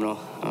was phenomenal.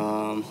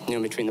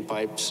 Between the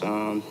pipes,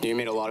 he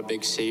made a lot of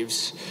big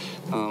saves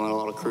at a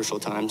lot of crucial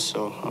times,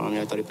 so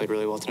I thought he played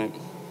really well tonight.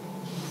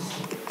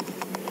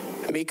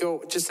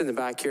 Mikko, just in the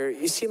back here,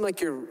 you seem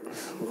like you're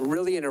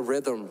really in a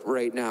rhythm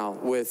right now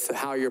with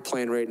how you're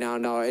playing right now.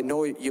 Now, I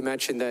know you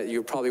mentioned that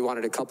you probably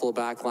wanted a couple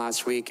back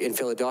last week in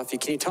Philadelphia.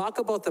 Can you talk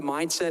about the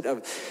mindset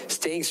of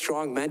staying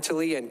strong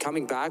mentally and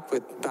coming back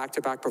with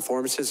back-to-back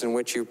performances in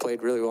which you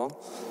played really well?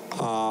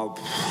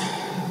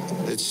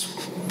 It's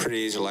pretty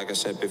easy. Like I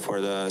said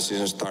before the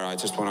season started, I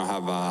just want to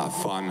have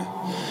fun.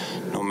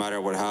 No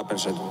matter what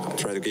happens, I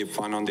try to keep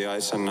fun on the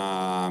ice, and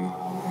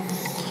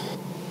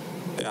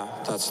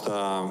that's the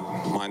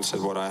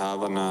mindset what I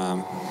have, and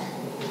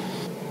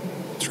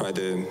try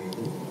to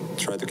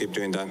keep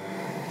doing that.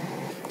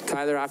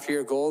 Kyler, after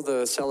your goal,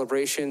 the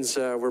celebrations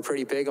were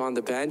pretty big on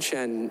the bench,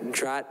 and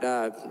Drat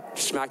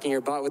smacking your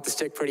butt with the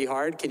stick pretty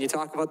hard. Can you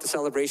talk about the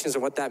celebrations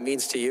and what that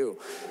means to you?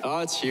 Oh,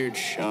 it's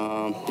huge.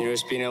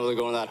 Just being able to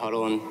go in that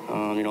huddle and,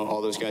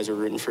 all those guys are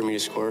rooting for me to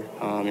score.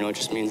 It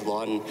just means a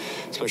lot, and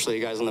especially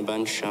you guys on the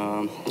bench.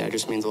 It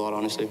just means a lot,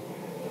 honestly.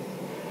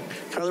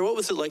 Kyler, what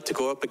was it like to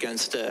go up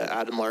against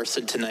Adam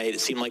Larsson tonight? It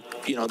seemed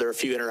like, there were a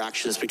few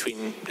interactions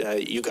between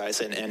you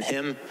guys and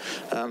him.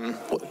 Tell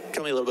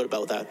me a little bit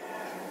about that.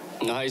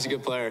 No, he's a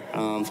good player,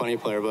 funny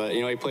player, but,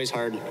 he plays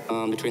hard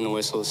between the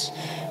whistles.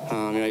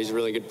 He's a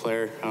really good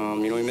player.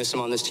 We miss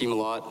him on this team a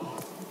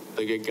lot.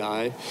 A good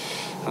guy.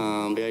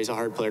 But he's a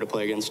hard player to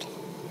play against.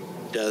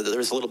 There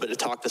was a little bit of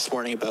talk this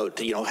morning about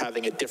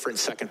having a different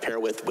second pair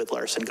with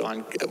Larsson gone.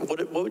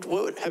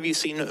 What have you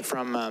seen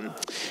from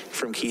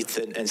Keith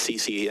and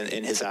Ceci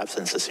in his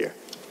absence this year?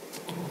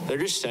 They're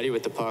just steady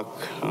with the puck.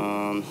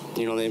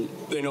 They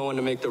know when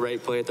to make the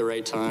right play at the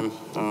right time.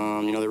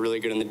 They're really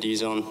good in the D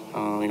zone.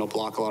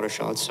 Block a lot of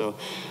shots. So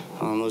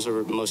those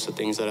are most of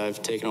the things that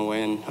I've taken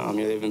away, and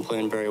they've been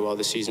playing very well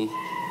this season.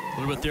 A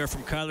little bit there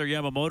from Kyler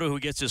Yamamoto, who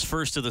gets his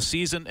first of the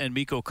season, and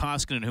Mikko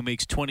Koskinen, who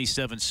makes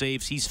 27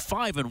 saves. He's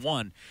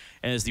 5-1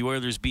 as the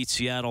Oilers beat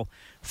Seattle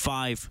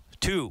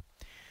 5-2.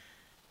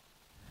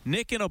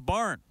 Nick in a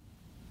barn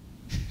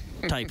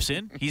types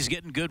in. He's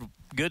getting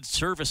good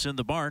service in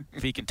the barn,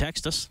 if he can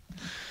text us.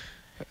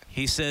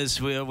 He says,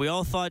 we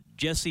all thought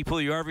Jesse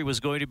Puljujarvi was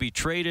going to be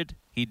traded.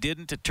 He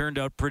didn't. It turned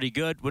out pretty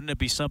good. Wouldn't it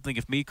be something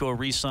if Mikko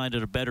re-signed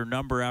at a better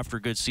number after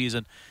a good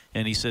season?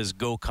 And he says,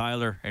 go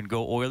Kyler and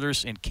go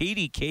Oilers. And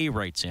KDK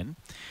writes in,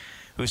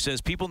 who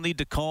says, people need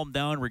to calm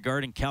down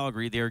regarding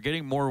Calgary. They are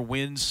getting more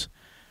wins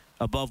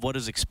above what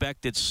is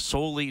expected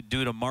solely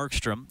due to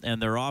Markstrom,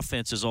 and their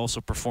offense is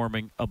also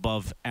performing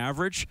above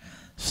average.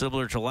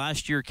 Similar to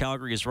last year,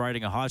 Calgary is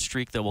riding a hot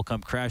streak that will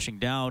come crashing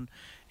down,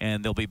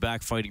 and they'll be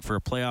back fighting for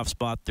a playoff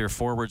spot. Their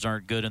forwards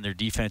aren't good, and their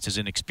defense is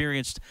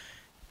inexperienced.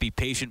 Be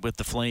patient with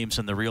the Flames,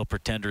 and the real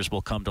pretenders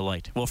will come to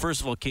light. Well,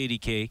 first of all,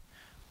 KDK,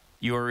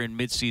 you are in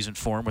mid-season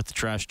form with the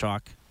trash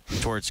talk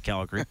towards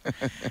Calgary.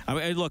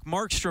 Look,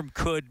 Markstrom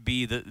could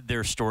be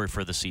their story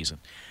for the season.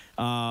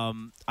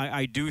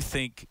 I do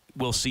think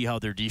we'll see how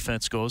their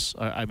defense goes.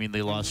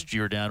 They lost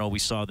Giordano. We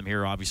saw them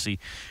here, obviously,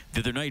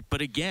 the other night.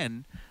 But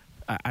again,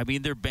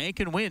 they're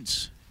banking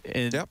wins.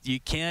 And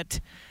you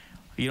can't...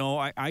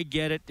 I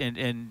get it,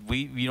 and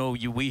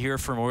we hear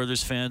from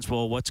Oilers fans,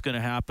 well, what's going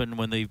to happen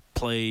when they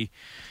play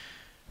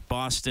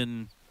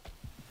Boston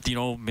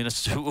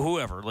Minnesota,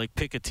 whoever, like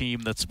pick a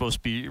team that's supposed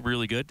to be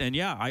really good. And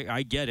yeah,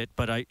 I get it,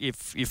 but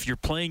if you're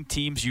playing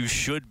teams you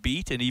should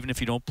beat, and even if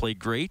you don't play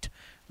great,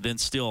 then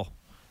still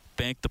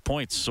bank the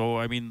points. So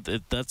I mean,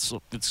 it's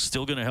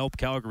still going to help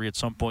Calgary at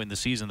some point in the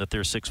season that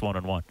they're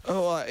 6-1-1.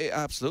 Oh,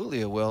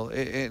 absolutely it will.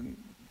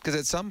 Because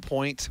at some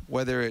point,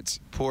 whether it's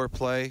poor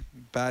play,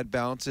 bad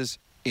bounces,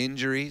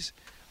 injuries,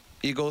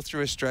 you go through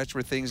a stretch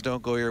where things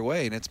don't go your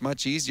way, and it's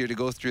much easier to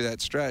go through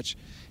that stretch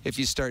if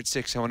you start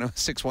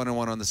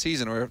 6-1-1 on the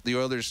season, or the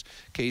Oilers'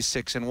 case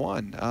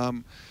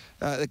 6-1.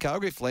 The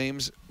Calgary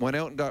Flames went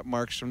out and got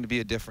Markstrom to be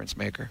a difference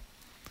maker.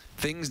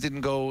 Things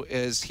didn't go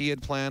as he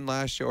had planned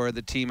last year or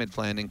the team had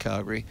planned in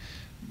Calgary,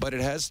 but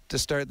it has to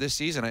start this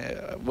season.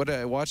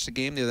 I watched the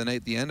game the other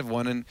night, the end of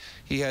one, and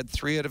he had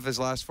 3 out of his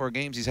last 4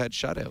 games he's had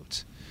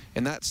shutouts.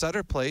 And that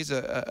Sutter plays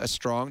a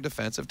strong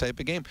defensive type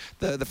of game.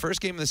 The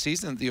first game of the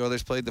season that the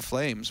Oilers played the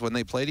Flames, when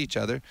they played each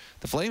other,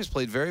 the Flames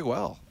played very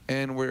well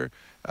and were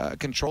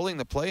controlling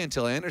the play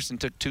until Anderson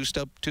took two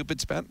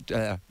stupid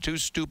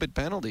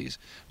penalties,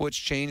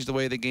 which changed the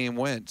way the game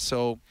went.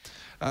 So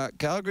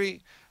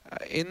Calgary,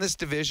 in this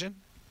division,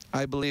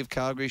 I believe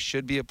Calgary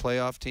should be a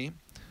playoff team.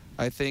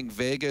 I think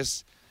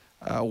Vegas,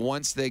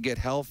 once they get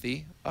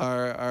healthy,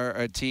 are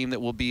a team that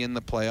will be in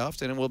the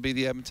playoffs, and it will be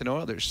the Edmonton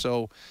Oilers.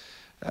 So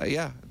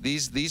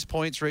these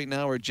points right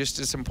now are just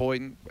as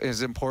important,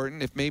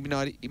 if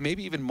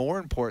maybe even more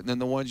important than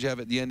the ones you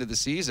have at the end of the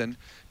season,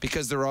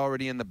 because they're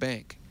already in the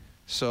bank.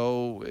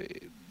 So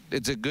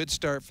it's a good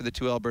start for the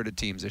 2 Alberta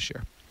teams this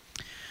year.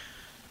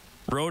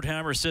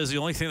 Roadhammer says the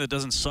only thing that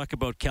doesn't suck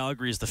about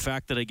Calgary is the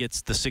fact that I get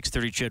the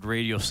 6:30 CHED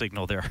radio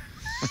signal there.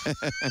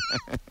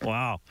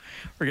 Wow.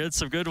 We're getting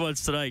some good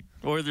ones tonight.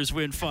 Oilers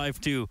win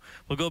 5-2.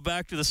 We'll go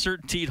back to the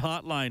Certainteed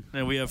hotline,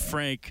 and we have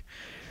Frank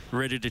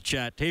ready to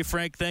chat. Hey,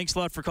 Frank, thanks a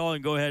lot for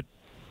calling. Go ahead.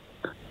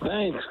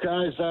 Thanks,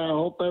 guys. I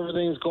hope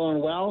everything's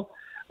going well.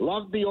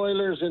 Love the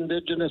Oilers'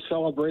 Indigenous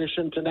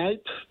celebration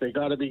tonight. They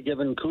got to be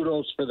given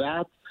kudos for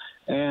that.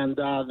 And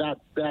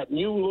that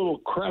new little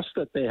crest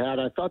that they had,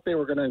 I thought they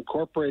were going to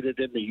incorporate it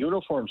in the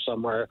uniform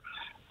somewhere.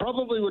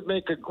 Probably would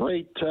make a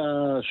great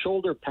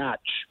shoulder patch.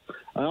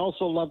 I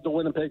also love the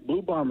Winnipeg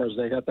Blue Bombers.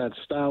 They got that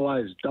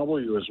stylized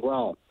W as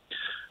well.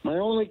 My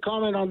only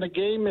comment on the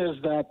game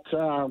is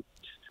that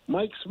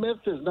Mike Smith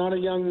is not a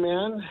young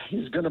man.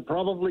 He's going to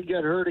probably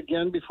get hurt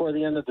again before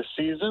the end of the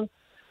season.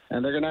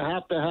 And they're going to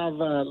have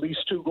at least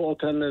 2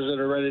 goaltenders that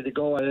are ready to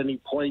go at any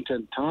point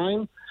in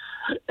time.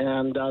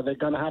 And they're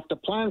going to have to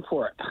plan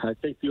for it. I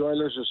think the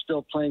Oilers are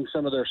still playing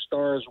some of their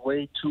stars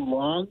way too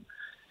long,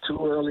 too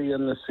early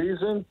in the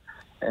season.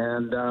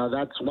 And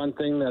that's one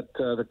thing that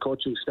the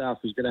coaching staff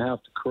is going to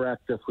have to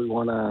correct if we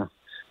want to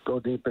go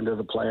deep into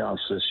the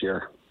playoffs this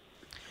year.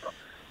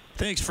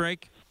 Thanks,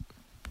 Frank.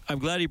 I'm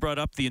glad he brought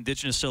up the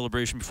Indigenous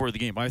celebration before the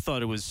game. I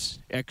thought it was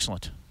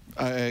excellent.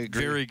 I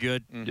agree. Very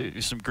good. Mm-hmm.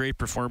 Some great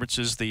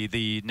performances.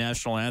 The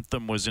national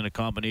anthem was in a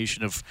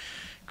combination of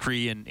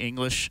Cree and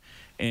English,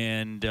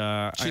 and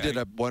she did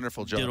a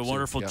wonderful job. Did a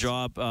wonderful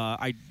job.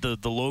 The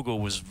logo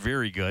was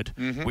very good.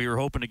 Mm-hmm. We were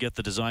hoping to get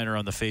the designer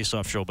on the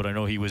face-off show, but I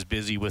know he was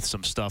busy with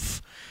some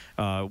stuff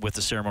with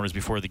the ceremonies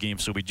before the game,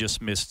 so we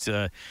just missed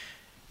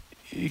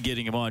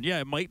getting him on. Yeah,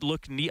 it might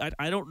look neat.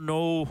 I don't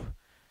know.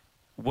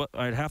 What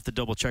I'd have to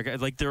double check.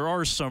 Like, there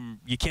are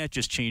some, you can't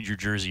just change your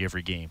jersey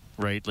every game,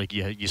 right? Like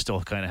you still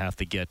kind of have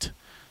to get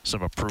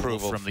some approval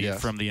from the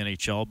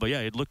NHL. But yeah,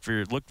 it looked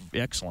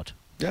excellent.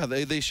 Yeah,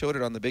 they showed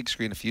it on the big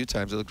screen a few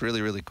times. It looked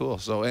really, really cool.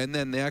 So, and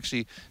then they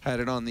actually had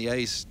it on the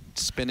ice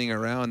spinning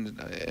around.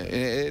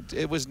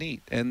 It was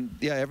neat. And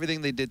yeah,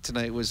 everything they did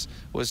tonight was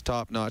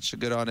top notch.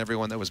 Good on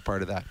everyone that was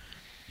part of that.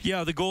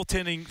 Yeah, the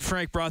goaltending,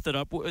 Frank brought that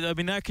up. I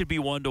mean, that could be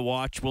one to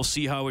watch. We'll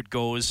see how it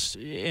goes.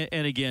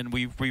 And again,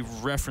 we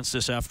reference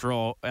this after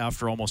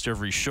almost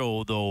every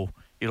show, though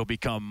it'll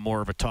become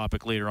more of a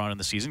topic later on in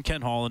the season.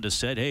 Ken Holland has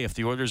said, hey, if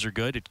the Oilers are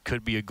good, it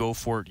could be a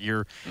go-for-it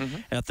year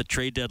at the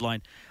trade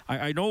deadline.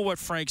 I know what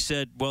Frank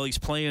said. Well, he's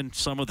playing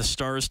some of the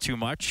stars too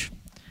much.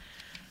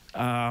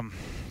 I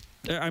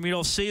mean,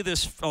 I'll say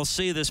this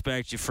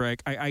back to you,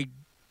 Frank. I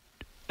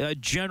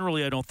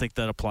generally, I don't think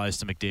that applies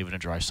to McDavid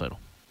and Draisaitl.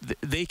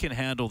 They can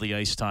handle the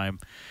ice time.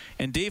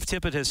 And Dave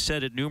Tippett has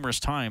said it numerous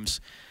times,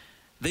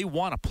 they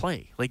want to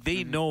play. Like,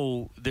 they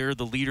know they're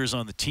the leaders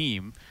on the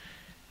team.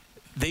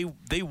 They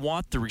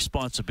want the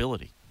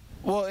responsibility.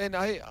 Well, and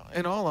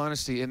in all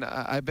honesty, and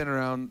I've been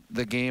around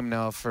the game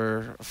now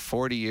for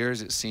 40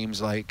 years, it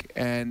seems like,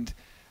 and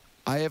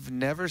I have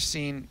never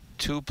seen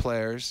 2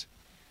 players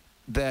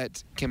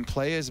that can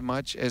play as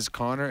much as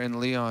Connor and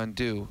Leon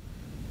do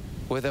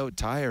without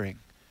tiring.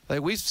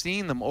 Like, we've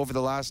seen them over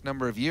the last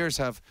number of years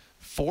have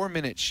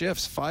 4-minute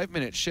shifts,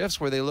 5-minute shifts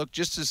where they look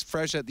just as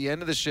fresh at the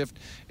end of the shift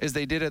as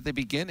they did at the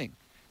beginning.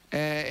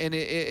 And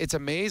it's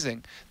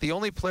amazing. The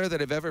only player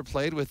that I've ever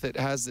played with that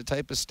has the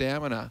type of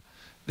stamina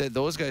that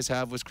those guys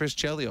have was Chris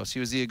Chelios. He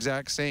was the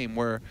exact same,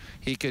 where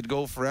he could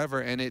go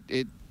forever, and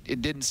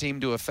it didn't seem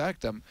to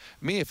affect them.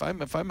 Me, if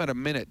I'm at a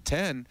minute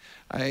 10,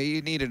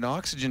 I need an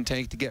oxygen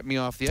tank to get me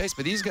off the ice.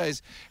 But these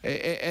guys,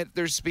 at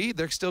their speed,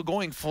 they're still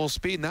going full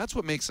speed, and that's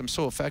what makes them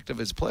so effective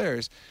as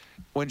players.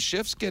 When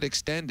shifts get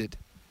extended,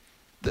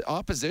 the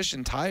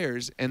opposition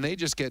tires, and they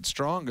just get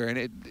stronger,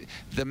 and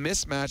the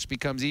mismatch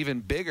becomes even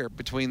bigger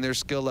between their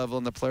skill level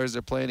and the players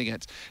they're playing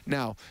against.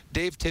 Now,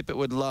 Dave Tippett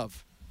would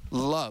love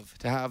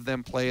to have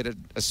them play at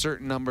a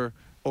certain number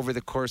over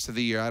the course of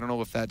the year. I don't know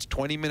if that's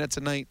 20 minutes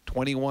a night,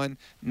 21,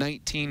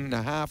 19 and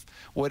a half,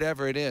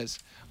 whatever it is.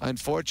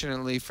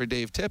 Unfortunately for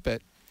Dave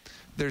Tippett,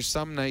 there's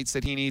some nights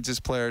that he needs his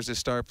players, his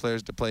star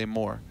players, to play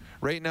more.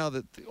 Right now,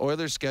 the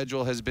Oilers'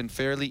 schedule has been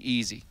fairly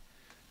easy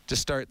to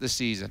start the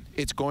season.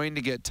 It's going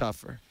to get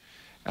tougher.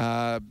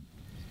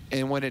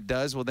 And when it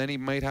does, well, then he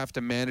might have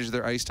to manage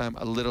their ice time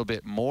a little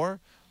bit more.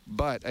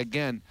 But,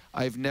 again,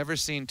 I've never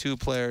seen two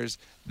players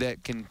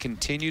that can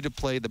continue to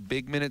play the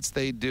big minutes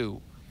they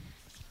do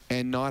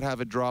and not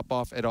have a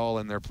drop-off at all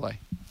in their play.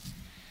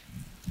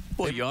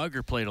 Well,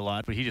 Jágr played a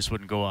lot, but he just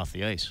wouldn't go off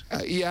the ice.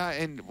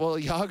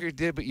 Jágr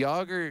did, but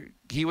Jágr,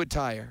 he would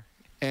tire.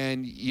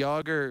 And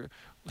Jágr,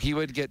 he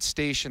would get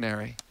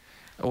stationary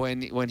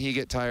when he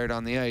get tired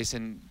on the ice,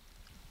 and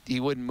he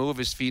wouldn't move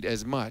his feet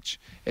as much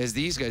as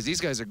these guys.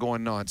 These guys are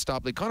going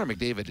nonstop. Like Connor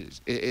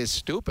McDavid is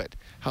stupid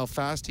how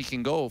fast he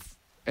can go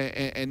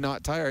and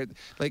not tired.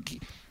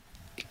 Like,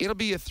 it'll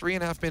be a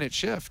 3.5 minute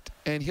shift,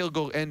 and he'll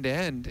go end to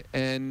end,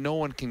 and no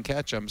one can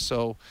catch him.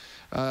 So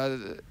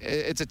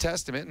it's a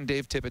testament, and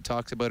Dave Tippett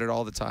talks about it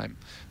all the time.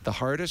 The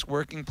hardest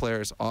working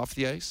players off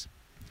the ice,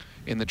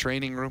 in the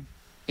training room,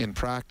 in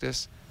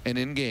practice, and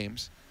in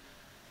games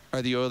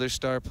are the Oilers'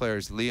 star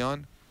players,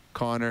 Leon,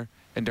 Connor,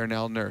 and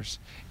Darnell Nurse.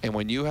 And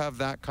when you have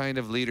that kind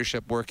of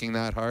leadership working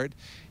that hard,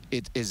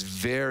 it is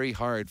very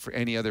hard for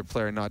any other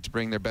player not to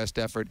bring their best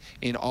effort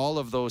in all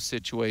of those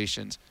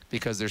situations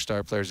because their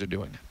star players are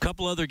doing it.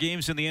 Couple other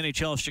games in the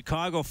NHL.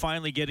 Chicago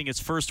finally getting its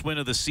first win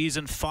of the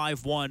season,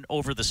 5-1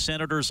 over the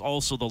Senators.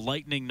 Also, the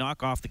Lightning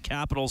knock off the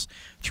Capitals,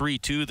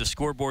 3-2. The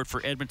scoreboard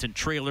for Edmonton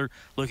Trailer.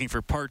 Looking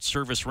for parts,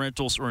 service,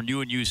 rentals, or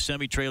new and used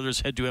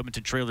semi-trailers, head to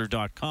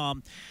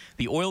edmontontrailer.com.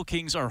 The Oil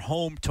Kings are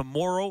home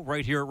tomorrow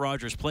right here at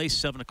Rogers Place,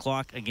 7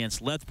 o'clock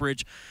against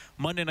Lethbridge.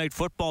 Monday Night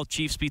Football,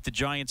 Chiefs beat the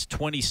Giants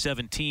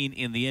 2017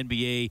 in the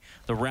NBA.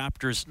 The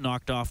Raptors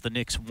knocked off the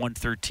Knicks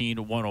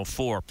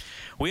 113-104.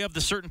 We have the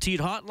Certainteed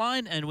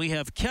Hotline, and we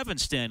have Kevin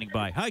standing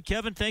by. Hi,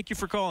 Kevin. Thank you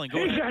for calling.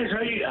 Go ahead. Guys.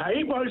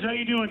 Hey, boys. How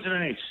you doing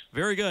tonight?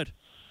 Very good.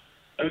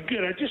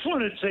 Good. I just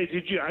wanted to say,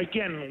 did you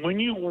again when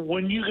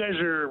you guys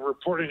are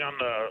reporting on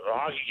the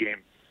hockey game?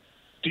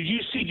 Did you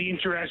see the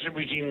interaction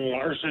between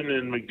Larson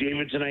and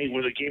McDavid tonight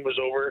when the game was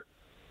over?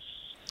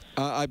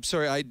 I'm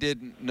sorry, I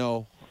didn't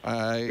know.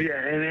 Yeah,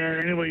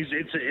 and anyways,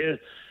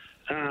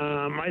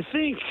 I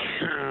think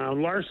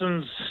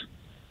Larson's,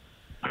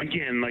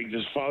 again, like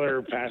his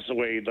father passed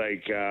away,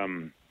 but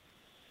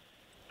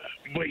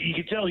you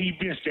could tell he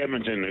missed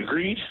Edmonton.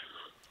 Agreed?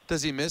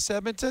 Does he miss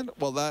Edmonton?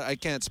 Well, that I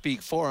can't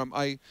speak for him.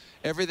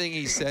 Everything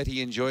he said,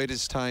 he enjoyed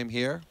his time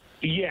here.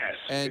 Yes,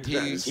 and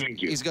exactly.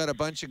 he's got a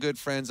bunch of good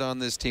friends on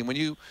this team. When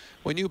you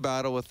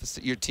battle with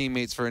your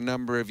teammates for a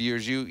number of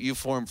years, you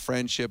form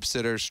friendships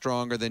that are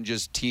stronger than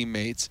just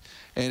teammates.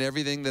 And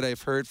everything that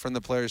I've heard from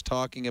the players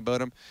talking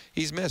about him,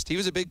 he's missed. He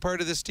was a big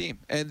part of this team.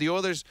 And the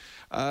Oilers,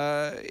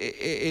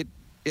 it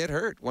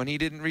hurt when he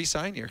didn't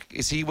re-sign here,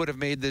 because he would have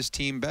made this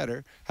team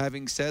better.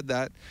 Having said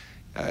that,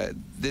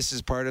 this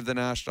is part of the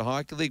National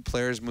Hockey League.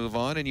 Players move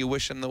on, and you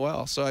wish them the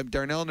well. So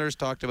Darnell Nurse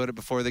talked about it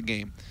before the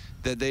game,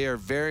 that they are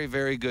very,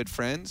 very good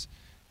friends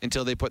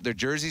until they put their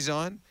jerseys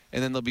on,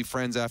 and then they'll be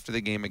friends after the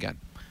game again.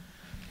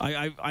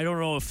 I don't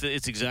know if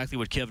it's exactly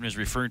what Kevin is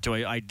referring to.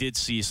 I did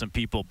see some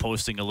people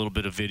posting a little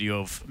bit of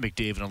video of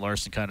McDavid and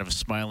Larson kind of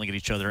smiling at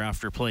each other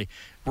after play.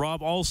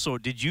 Rob, also,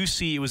 did you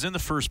see, it was in the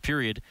first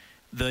period,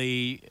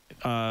 I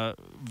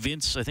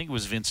think it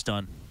was Vince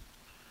Dunn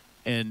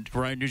and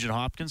Ryan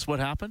Nugent-Hopkins, what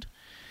happened?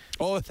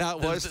 Oh, that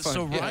was fun.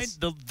 So yes.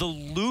 the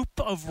loop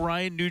of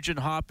Ryan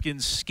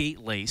Nugent-Hopkins' skate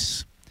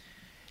lace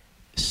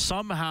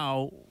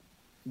somehow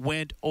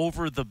went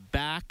over the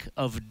back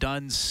of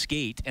Dunn's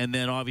skate and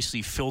then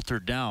obviously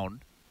filtered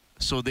down,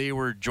 so they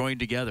were joined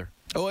together.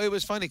 Oh, it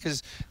was funny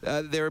because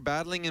they were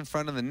battling in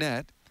front of the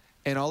net,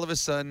 and all of a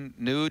sudden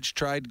Nuge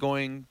tried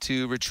going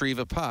to retrieve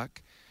a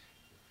puck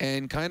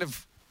and kind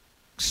of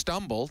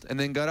stumbled and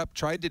then got up,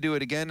 tried to do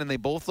it again, and they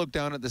both looked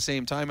down at the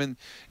same time. And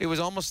it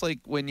was almost like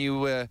when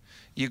you and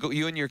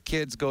your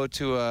kids go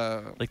to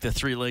like the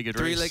three-legged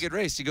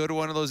race. You go to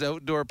one of those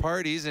outdoor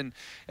parties and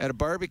at a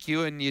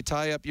barbecue, and you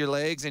tie up your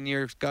legs and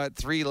you've got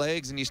 3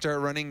 legs and you start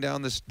running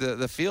down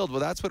the field. Well,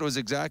 that's what it was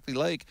exactly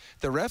like.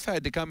 The ref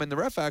had to come, and the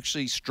ref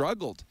actually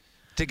struggled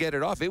to get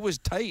it off. It was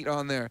tight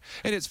on there.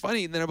 And it's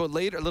funny, then a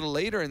little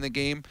later in the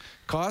game,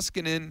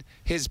 Koskinen,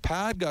 his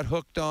pad got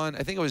hooked on,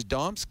 I think it was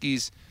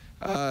Domsky's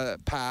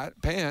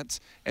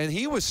pants, and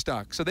he was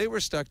stuck. So they were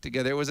stuck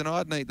together. It was an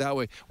odd night that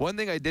way. One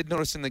thing I did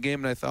notice in the game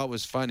and I thought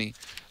was funny,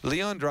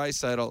 Leon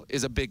Draisaitl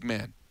is a big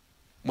man.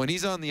 When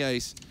he's on the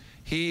ice,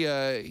 he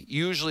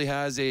usually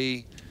has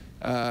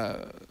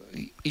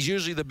he's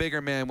usually the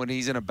bigger man when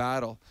he's in a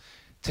battle.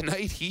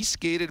 Tonight he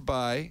skated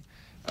by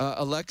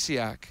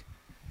Alexiak,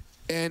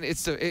 and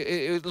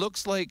it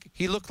looks like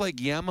he looked like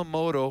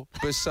Yamamoto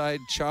beside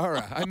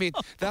Chara. I mean,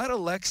 that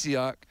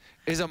Alexiak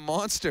is a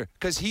monster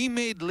because he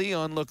made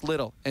Leon look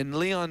little, and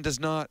Leon is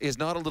not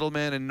a little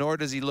man, and nor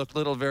does he look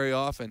little very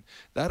often.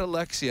 That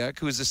Alexiak,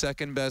 who is the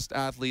second best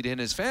athlete in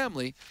his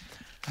family,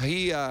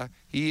 he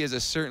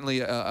is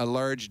certainly a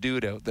large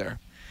dude out there.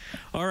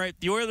 All right,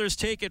 the Oilers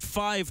take it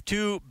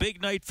 5-2. Big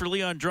night for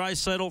Leon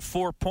Draisaitl,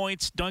 4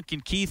 points.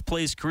 Duncan Keith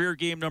plays career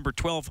game number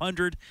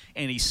 1,200,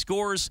 and he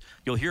scores.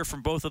 You'll hear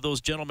from both of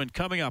those gentlemen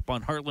coming up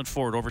on Heartland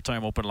Ford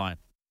Overtime Open Line.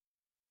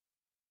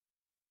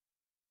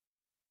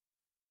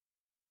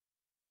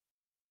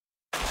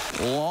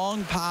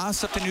 Long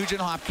pass up to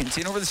Nugent Hopkins.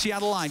 In over the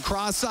Seattle line.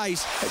 Cross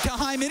ice to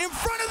Hyman. In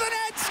front of the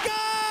net. Scores!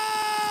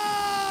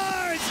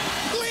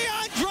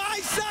 Leon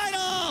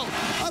Draisaitl!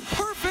 A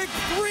perfect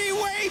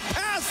three-way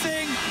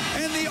passing.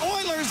 And the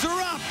Oilers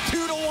are up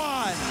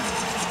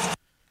 2-1.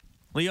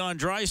 Leon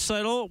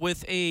Draisaitl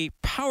with a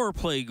power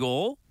play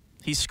goal.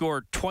 He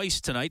scored twice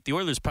tonight. The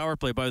Oilers' power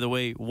play, by the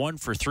way, 1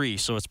 for 3,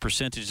 so its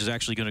percentage is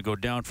actually going to go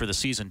down for the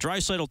season.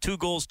 Draisaitl, 2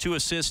 goals, 2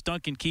 assists.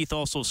 Duncan Keith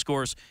also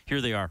scores. Here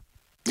they are.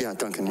 Yeah,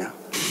 Duncan, yeah.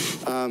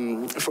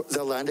 For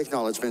the land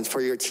acknowledgement for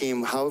your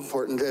team, how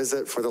important is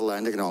it for the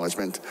land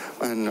acknowledgement,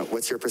 and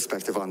what's your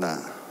perspective on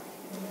that?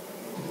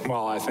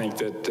 Well, I think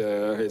that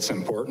it's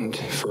important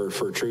for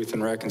truth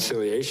and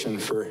reconciliation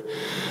for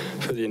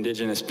the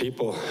Indigenous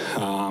people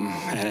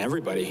and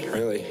everybody,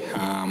 really.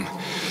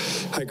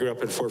 I grew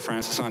up in Fort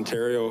Frances,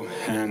 Ontario,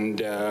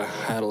 and I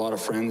had a lot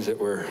of friends that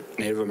were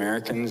Native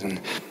Americans,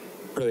 and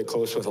really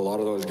close with a lot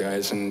of those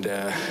guys, and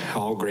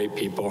all great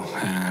people.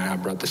 I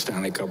brought the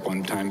Stanley Cup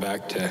one time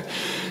back to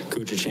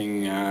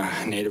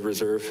Couchiching Native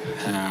Reserve,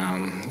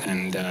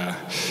 and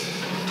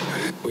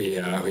we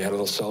had a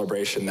little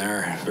celebration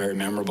there. Very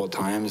memorable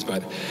times,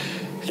 but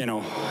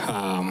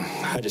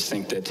I just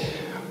think that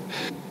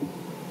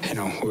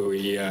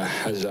we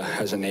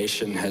as a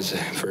nation,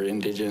 for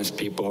Indigenous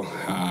people,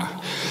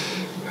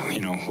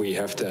 we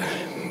have to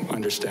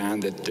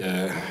understand that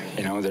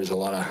there's a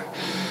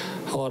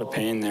lot of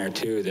pain there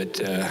too that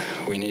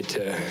we need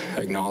to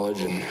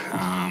acknowledge, and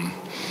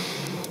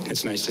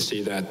it's nice to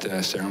see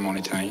that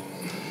ceremony tonight.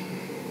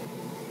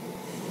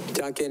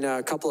 Duncan,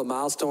 a couple of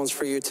milestones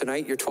for you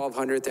tonight, your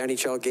 1,200th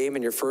NHL game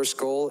and your first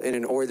goal in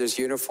an Oilers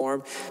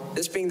uniform.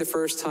 This being the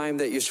first time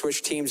that you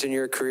switched teams in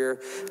your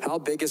career, how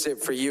big is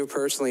it for you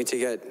personally to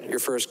get your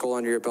first goal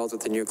under your belt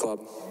with the new club?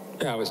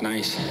 Yeah, it was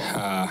nice.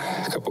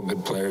 A couple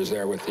good players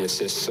there with the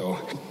assists, so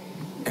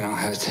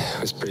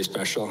it was pretty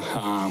special.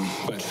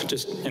 But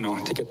just,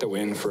 to get the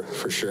win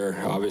for sure.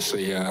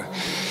 Obviously,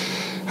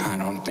 I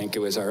don't think it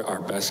was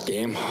our best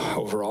game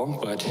overall,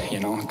 but,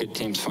 good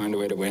teams find a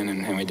way to win,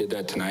 and we did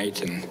that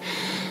tonight. And,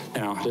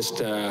 just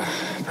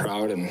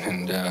proud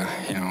and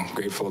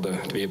grateful to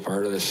be a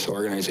part of this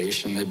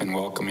organization. They've been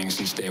welcoming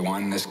since day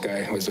one. This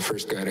guy was the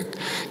first guy to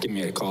give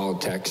me a call,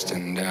 text,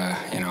 and,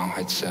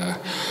 it's,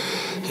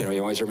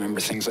 you always remember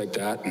things like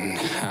that, and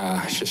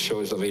it just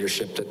shows the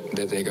leadership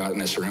that they got in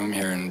this room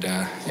here, and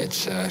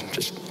it's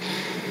just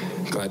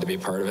glad to be a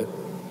part of it.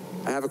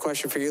 I have a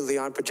question for you,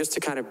 Leon, but just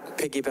to kind of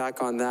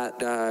piggyback on that,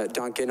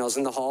 Duncan, I was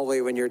in the hallway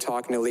when you were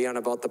talking to Leon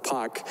about the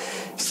puck,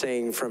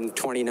 saying from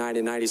 29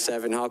 to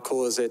 97, how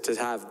cool is it to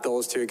have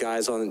those two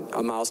guys on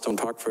a milestone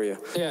puck for you?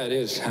 Yeah, it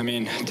is. I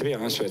mean, to be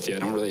honest with you, I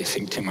don't really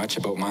think too much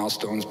about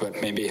milestones,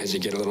 but maybe as you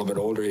get a little bit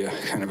older, you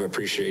kind of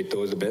appreciate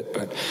those a bit.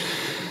 But,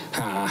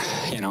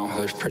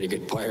 there's pretty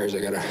good players. I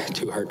got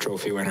 2 Hart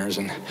Trophy winners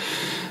and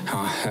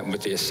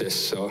with the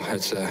assists, so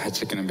it's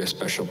going to be a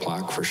special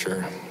plaque for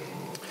sure.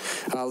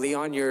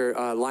 Leon, your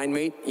line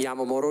mate,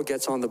 Yamamoto,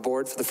 gets on the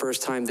board for the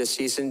first time this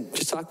season.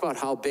 Just talk about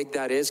how big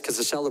that is, because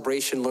the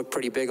celebration looked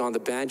pretty big on the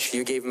bench.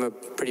 You gave him a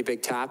pretty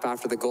big tap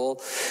after the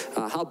goal.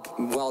 How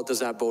well does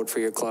that bode for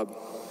your club?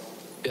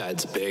 Yeah,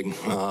 it's big.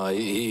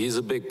 He's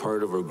a big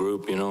part of our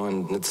group,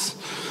 and it's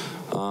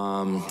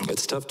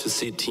tough to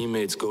see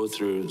teammates go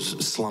through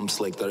slumps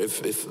like that,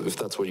 if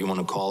that's what you want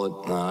to call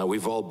it.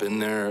 We've all been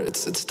there.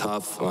 It's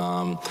tough.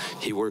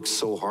 He works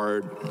so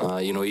hard,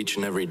 each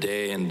and every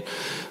day, and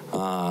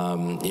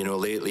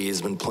lately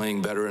he's been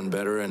playing better and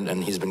better,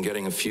 and he's been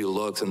getting a few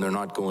looks, and they're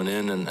not going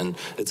in, and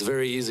it's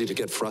very easy to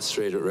get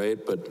frustrated, right?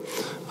 But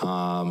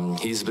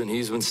he's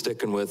been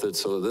sticking with it,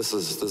 so this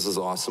is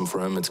awesome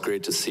for him. It's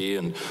great to see,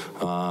 and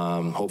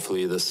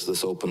hopefully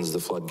this opens the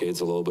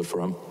floodgates a little bit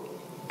for him.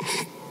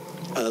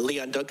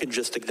 Leon, Duncan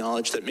just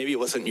acknowledged that maybe it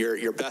wasn't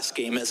your best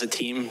game as a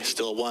team. You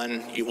still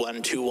won. You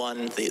won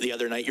 2-1 the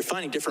other night. You're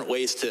finding different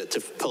ways to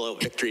pull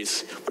out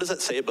victories. What does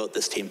that say about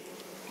this team?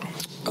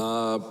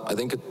 I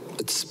think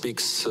it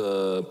speaks,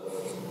 I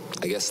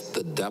guess,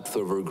 the depth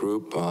of our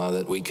group,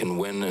 that we can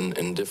win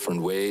in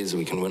different ways.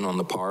 We can win on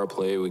the power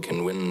play. We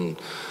can win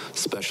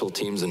special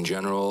teams in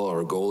general.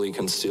 Our goalie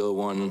can steal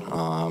one.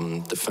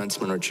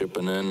 Defensemen are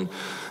chipping in.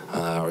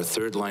 Our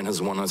third line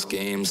has won us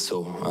games.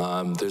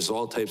 So there's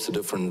all types of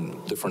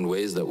different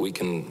ways that we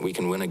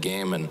can win a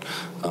game, and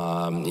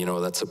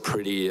that's a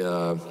pretty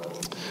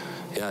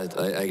yeah,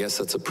 I guess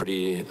that's a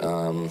pretty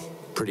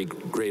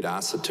great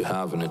asset to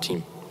have in a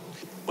team.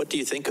 What do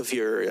you think of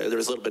there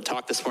was a little bit of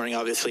talk this morning,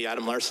 obviously,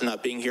 Adam Larsson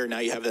not being here. Now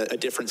you have a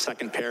different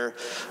second pair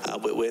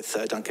with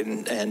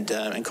Duncan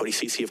and Cody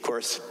Ceci, of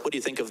course. What do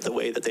you think of the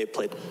way that they've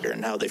played here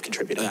and how they've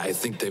contributed? I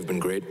think they've been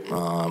great.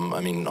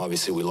 I mean,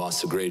 obviously we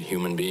lost a great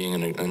human being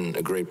and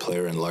a great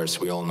player in Lars.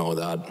 We all know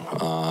that.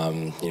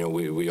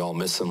 We all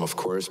miss him, of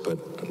course,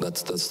 but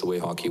that's the way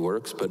hockey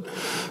works. But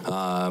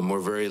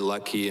we're very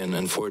lucky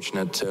and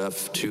fortunate to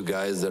have two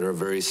guys that are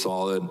very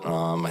solid.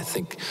 I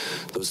think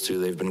those two,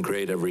 they've been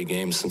great every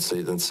game since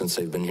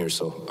they've been here.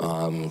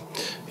 So,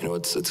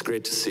 it's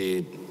great to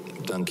see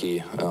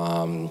Dunky,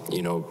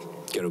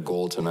 get a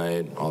goal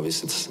tonight.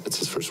 Obviously, it's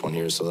his first one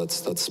here, so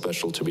that's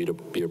special to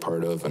be a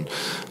part of, and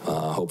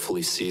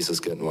hopefully Cease is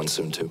getting one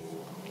soon too.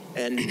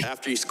 And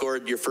after you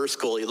scored your first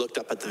goal, you looked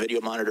up at the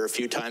video monitor a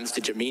few times.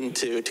 Did you mean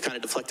to kind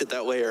of deflect it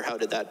that way, or how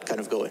did that kind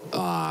of go?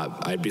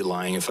 I'd be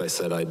lying if I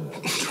said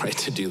I'd try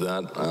to do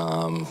that.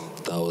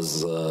 That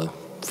was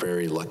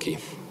very lucky,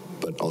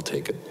 but I'll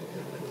take it.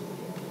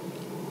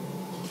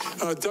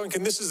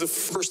 Duncan, this is the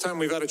first time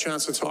we've had a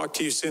chance to talk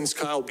to you since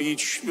Kyle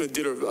Beach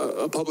did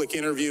a public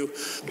interview,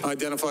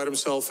 identified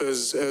himself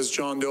as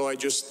John Doe. I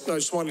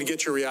just wanted to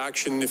get your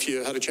reaction if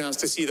you had a chance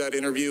to see that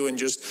interview and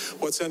just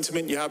what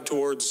sentiment you have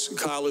towards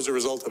Kyle as a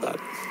result of that.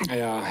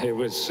 Yeah, it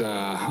was,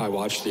 I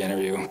watched the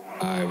interview.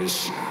 It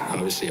was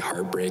obviously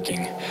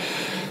heartbreaking.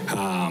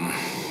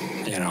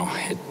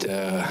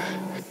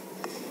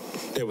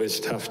 It was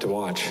tough to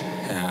watch.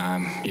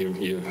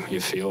 You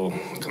feel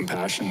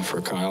compassion for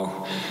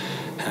Kyle.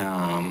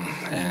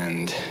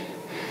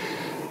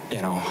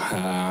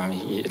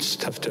 It's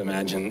tough to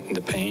imagine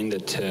the pain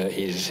that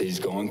he's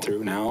going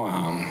through now.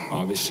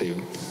 Obviously,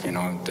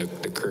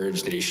 the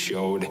courage that he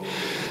showed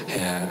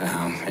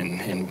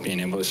and being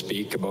able to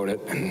speak about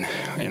it, and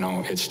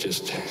it's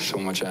just so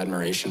much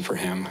admiration for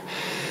him.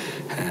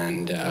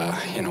 And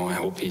I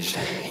hope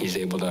he's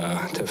able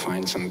to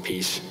find some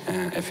peace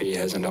if he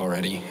hasn't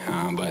already.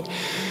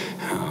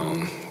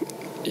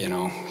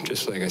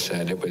 Just like I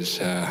said, it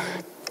was.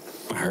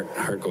 My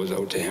heart goes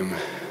out to him.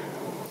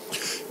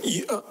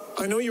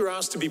 I know you were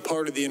asked to be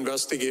part of the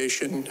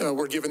investigation.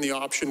 We're given the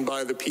option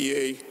by the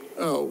PA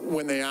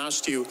when they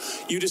asked you.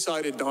 You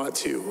decided not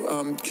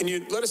to. Can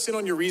you let us in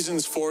on your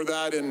reasons for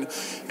that? And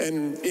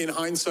in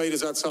hindsight, is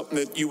that something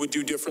that you would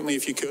do differently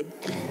if you could?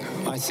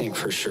 I think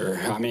for sure.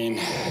 I mean,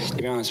 to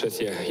be honest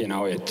with you,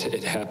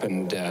 it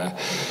happened.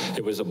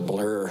 It was a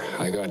blur.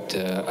 I got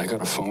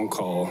a phone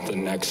call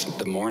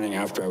the morning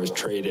after I was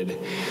traded,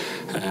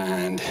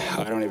 and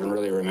I don't even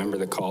really remember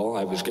the call.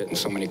 I was getting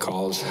so many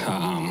calls.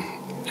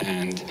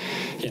 And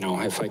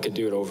if I could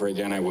do it over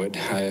again, I would.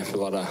 There's a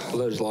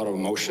lot of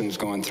emotions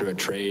going through a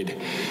trade.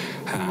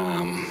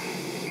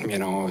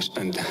 I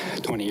spent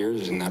 20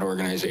 years in that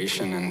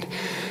organization, and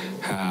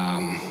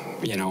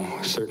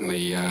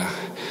certainly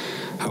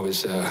I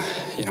was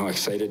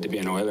excited to be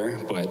an Oiler,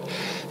 but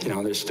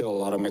there's still a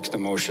lot of mixed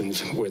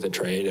emotions with a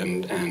trade,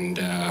 and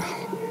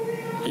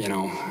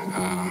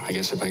I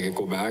guess if I could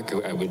go back,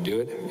 I would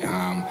do it.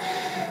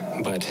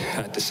 But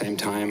at the same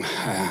time,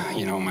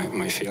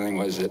 my feeling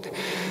was that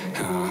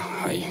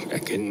I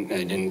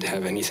didn't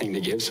have anything to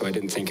give, so I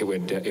didn't think it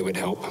would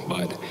help.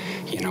 But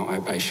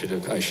I should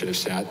have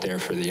sat there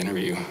for the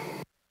interview.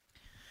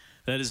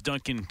 That is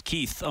Duncan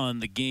Keith on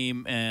the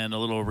game, and a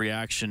little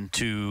reaction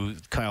to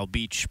Kyle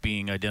Beach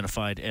being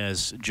identified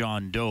as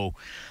John Doe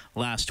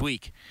last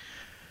week.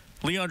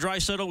 Leon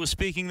Draisaitl was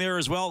speaking there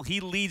as well. He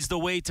leads the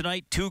way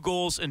tonight, 2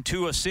 goals and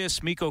 2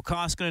 assists. Mikko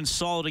Koskinen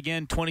solid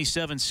again,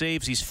 27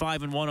 saves. He's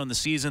 5-1 on the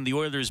season. The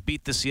Oilers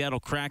beat the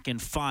Seattle Kraken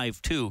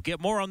 5-2. Get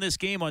more on this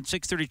game on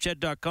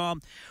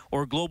 630ched.com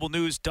or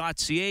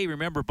globalnews.ca.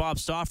 Remember, Bob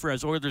Stauffer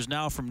has Oilers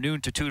Now from noon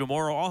to 2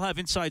 tomorrow. I'll have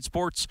Inside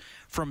Sports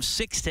from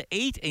 6 to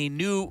 8. A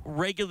new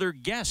regular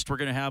guest we're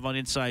going to have on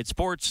Inside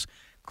Sports,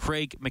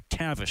 Craig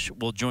McTavish,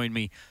 will join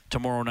me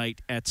tomorrow night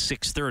at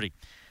 6:30.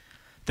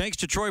 Thanks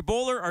to Troy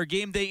Bowler, our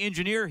game day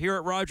engineer here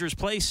at Rogers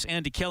Place,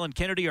 and to Kellen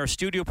Kennedy, our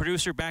studio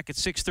producer back at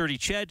 630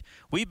 Ched.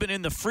 We've been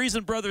in the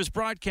Friesen Brothers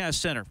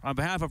Broadcast Center. On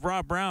behalf of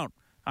Rob Brown,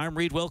 I'm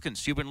Reed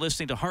Wilkins. You've been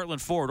listening to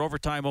Heartland Ford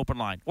Overtime Open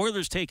Line.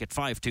 Oilers take it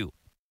 5-2.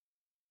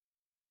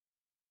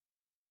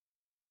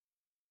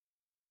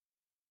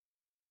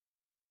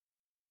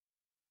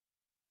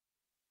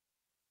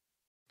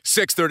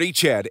 .630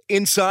 Ched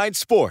Inside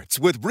Sports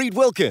with Reed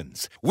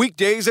Wilkins.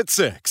 Weekdays at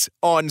 6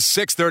 on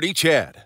 630 Ched.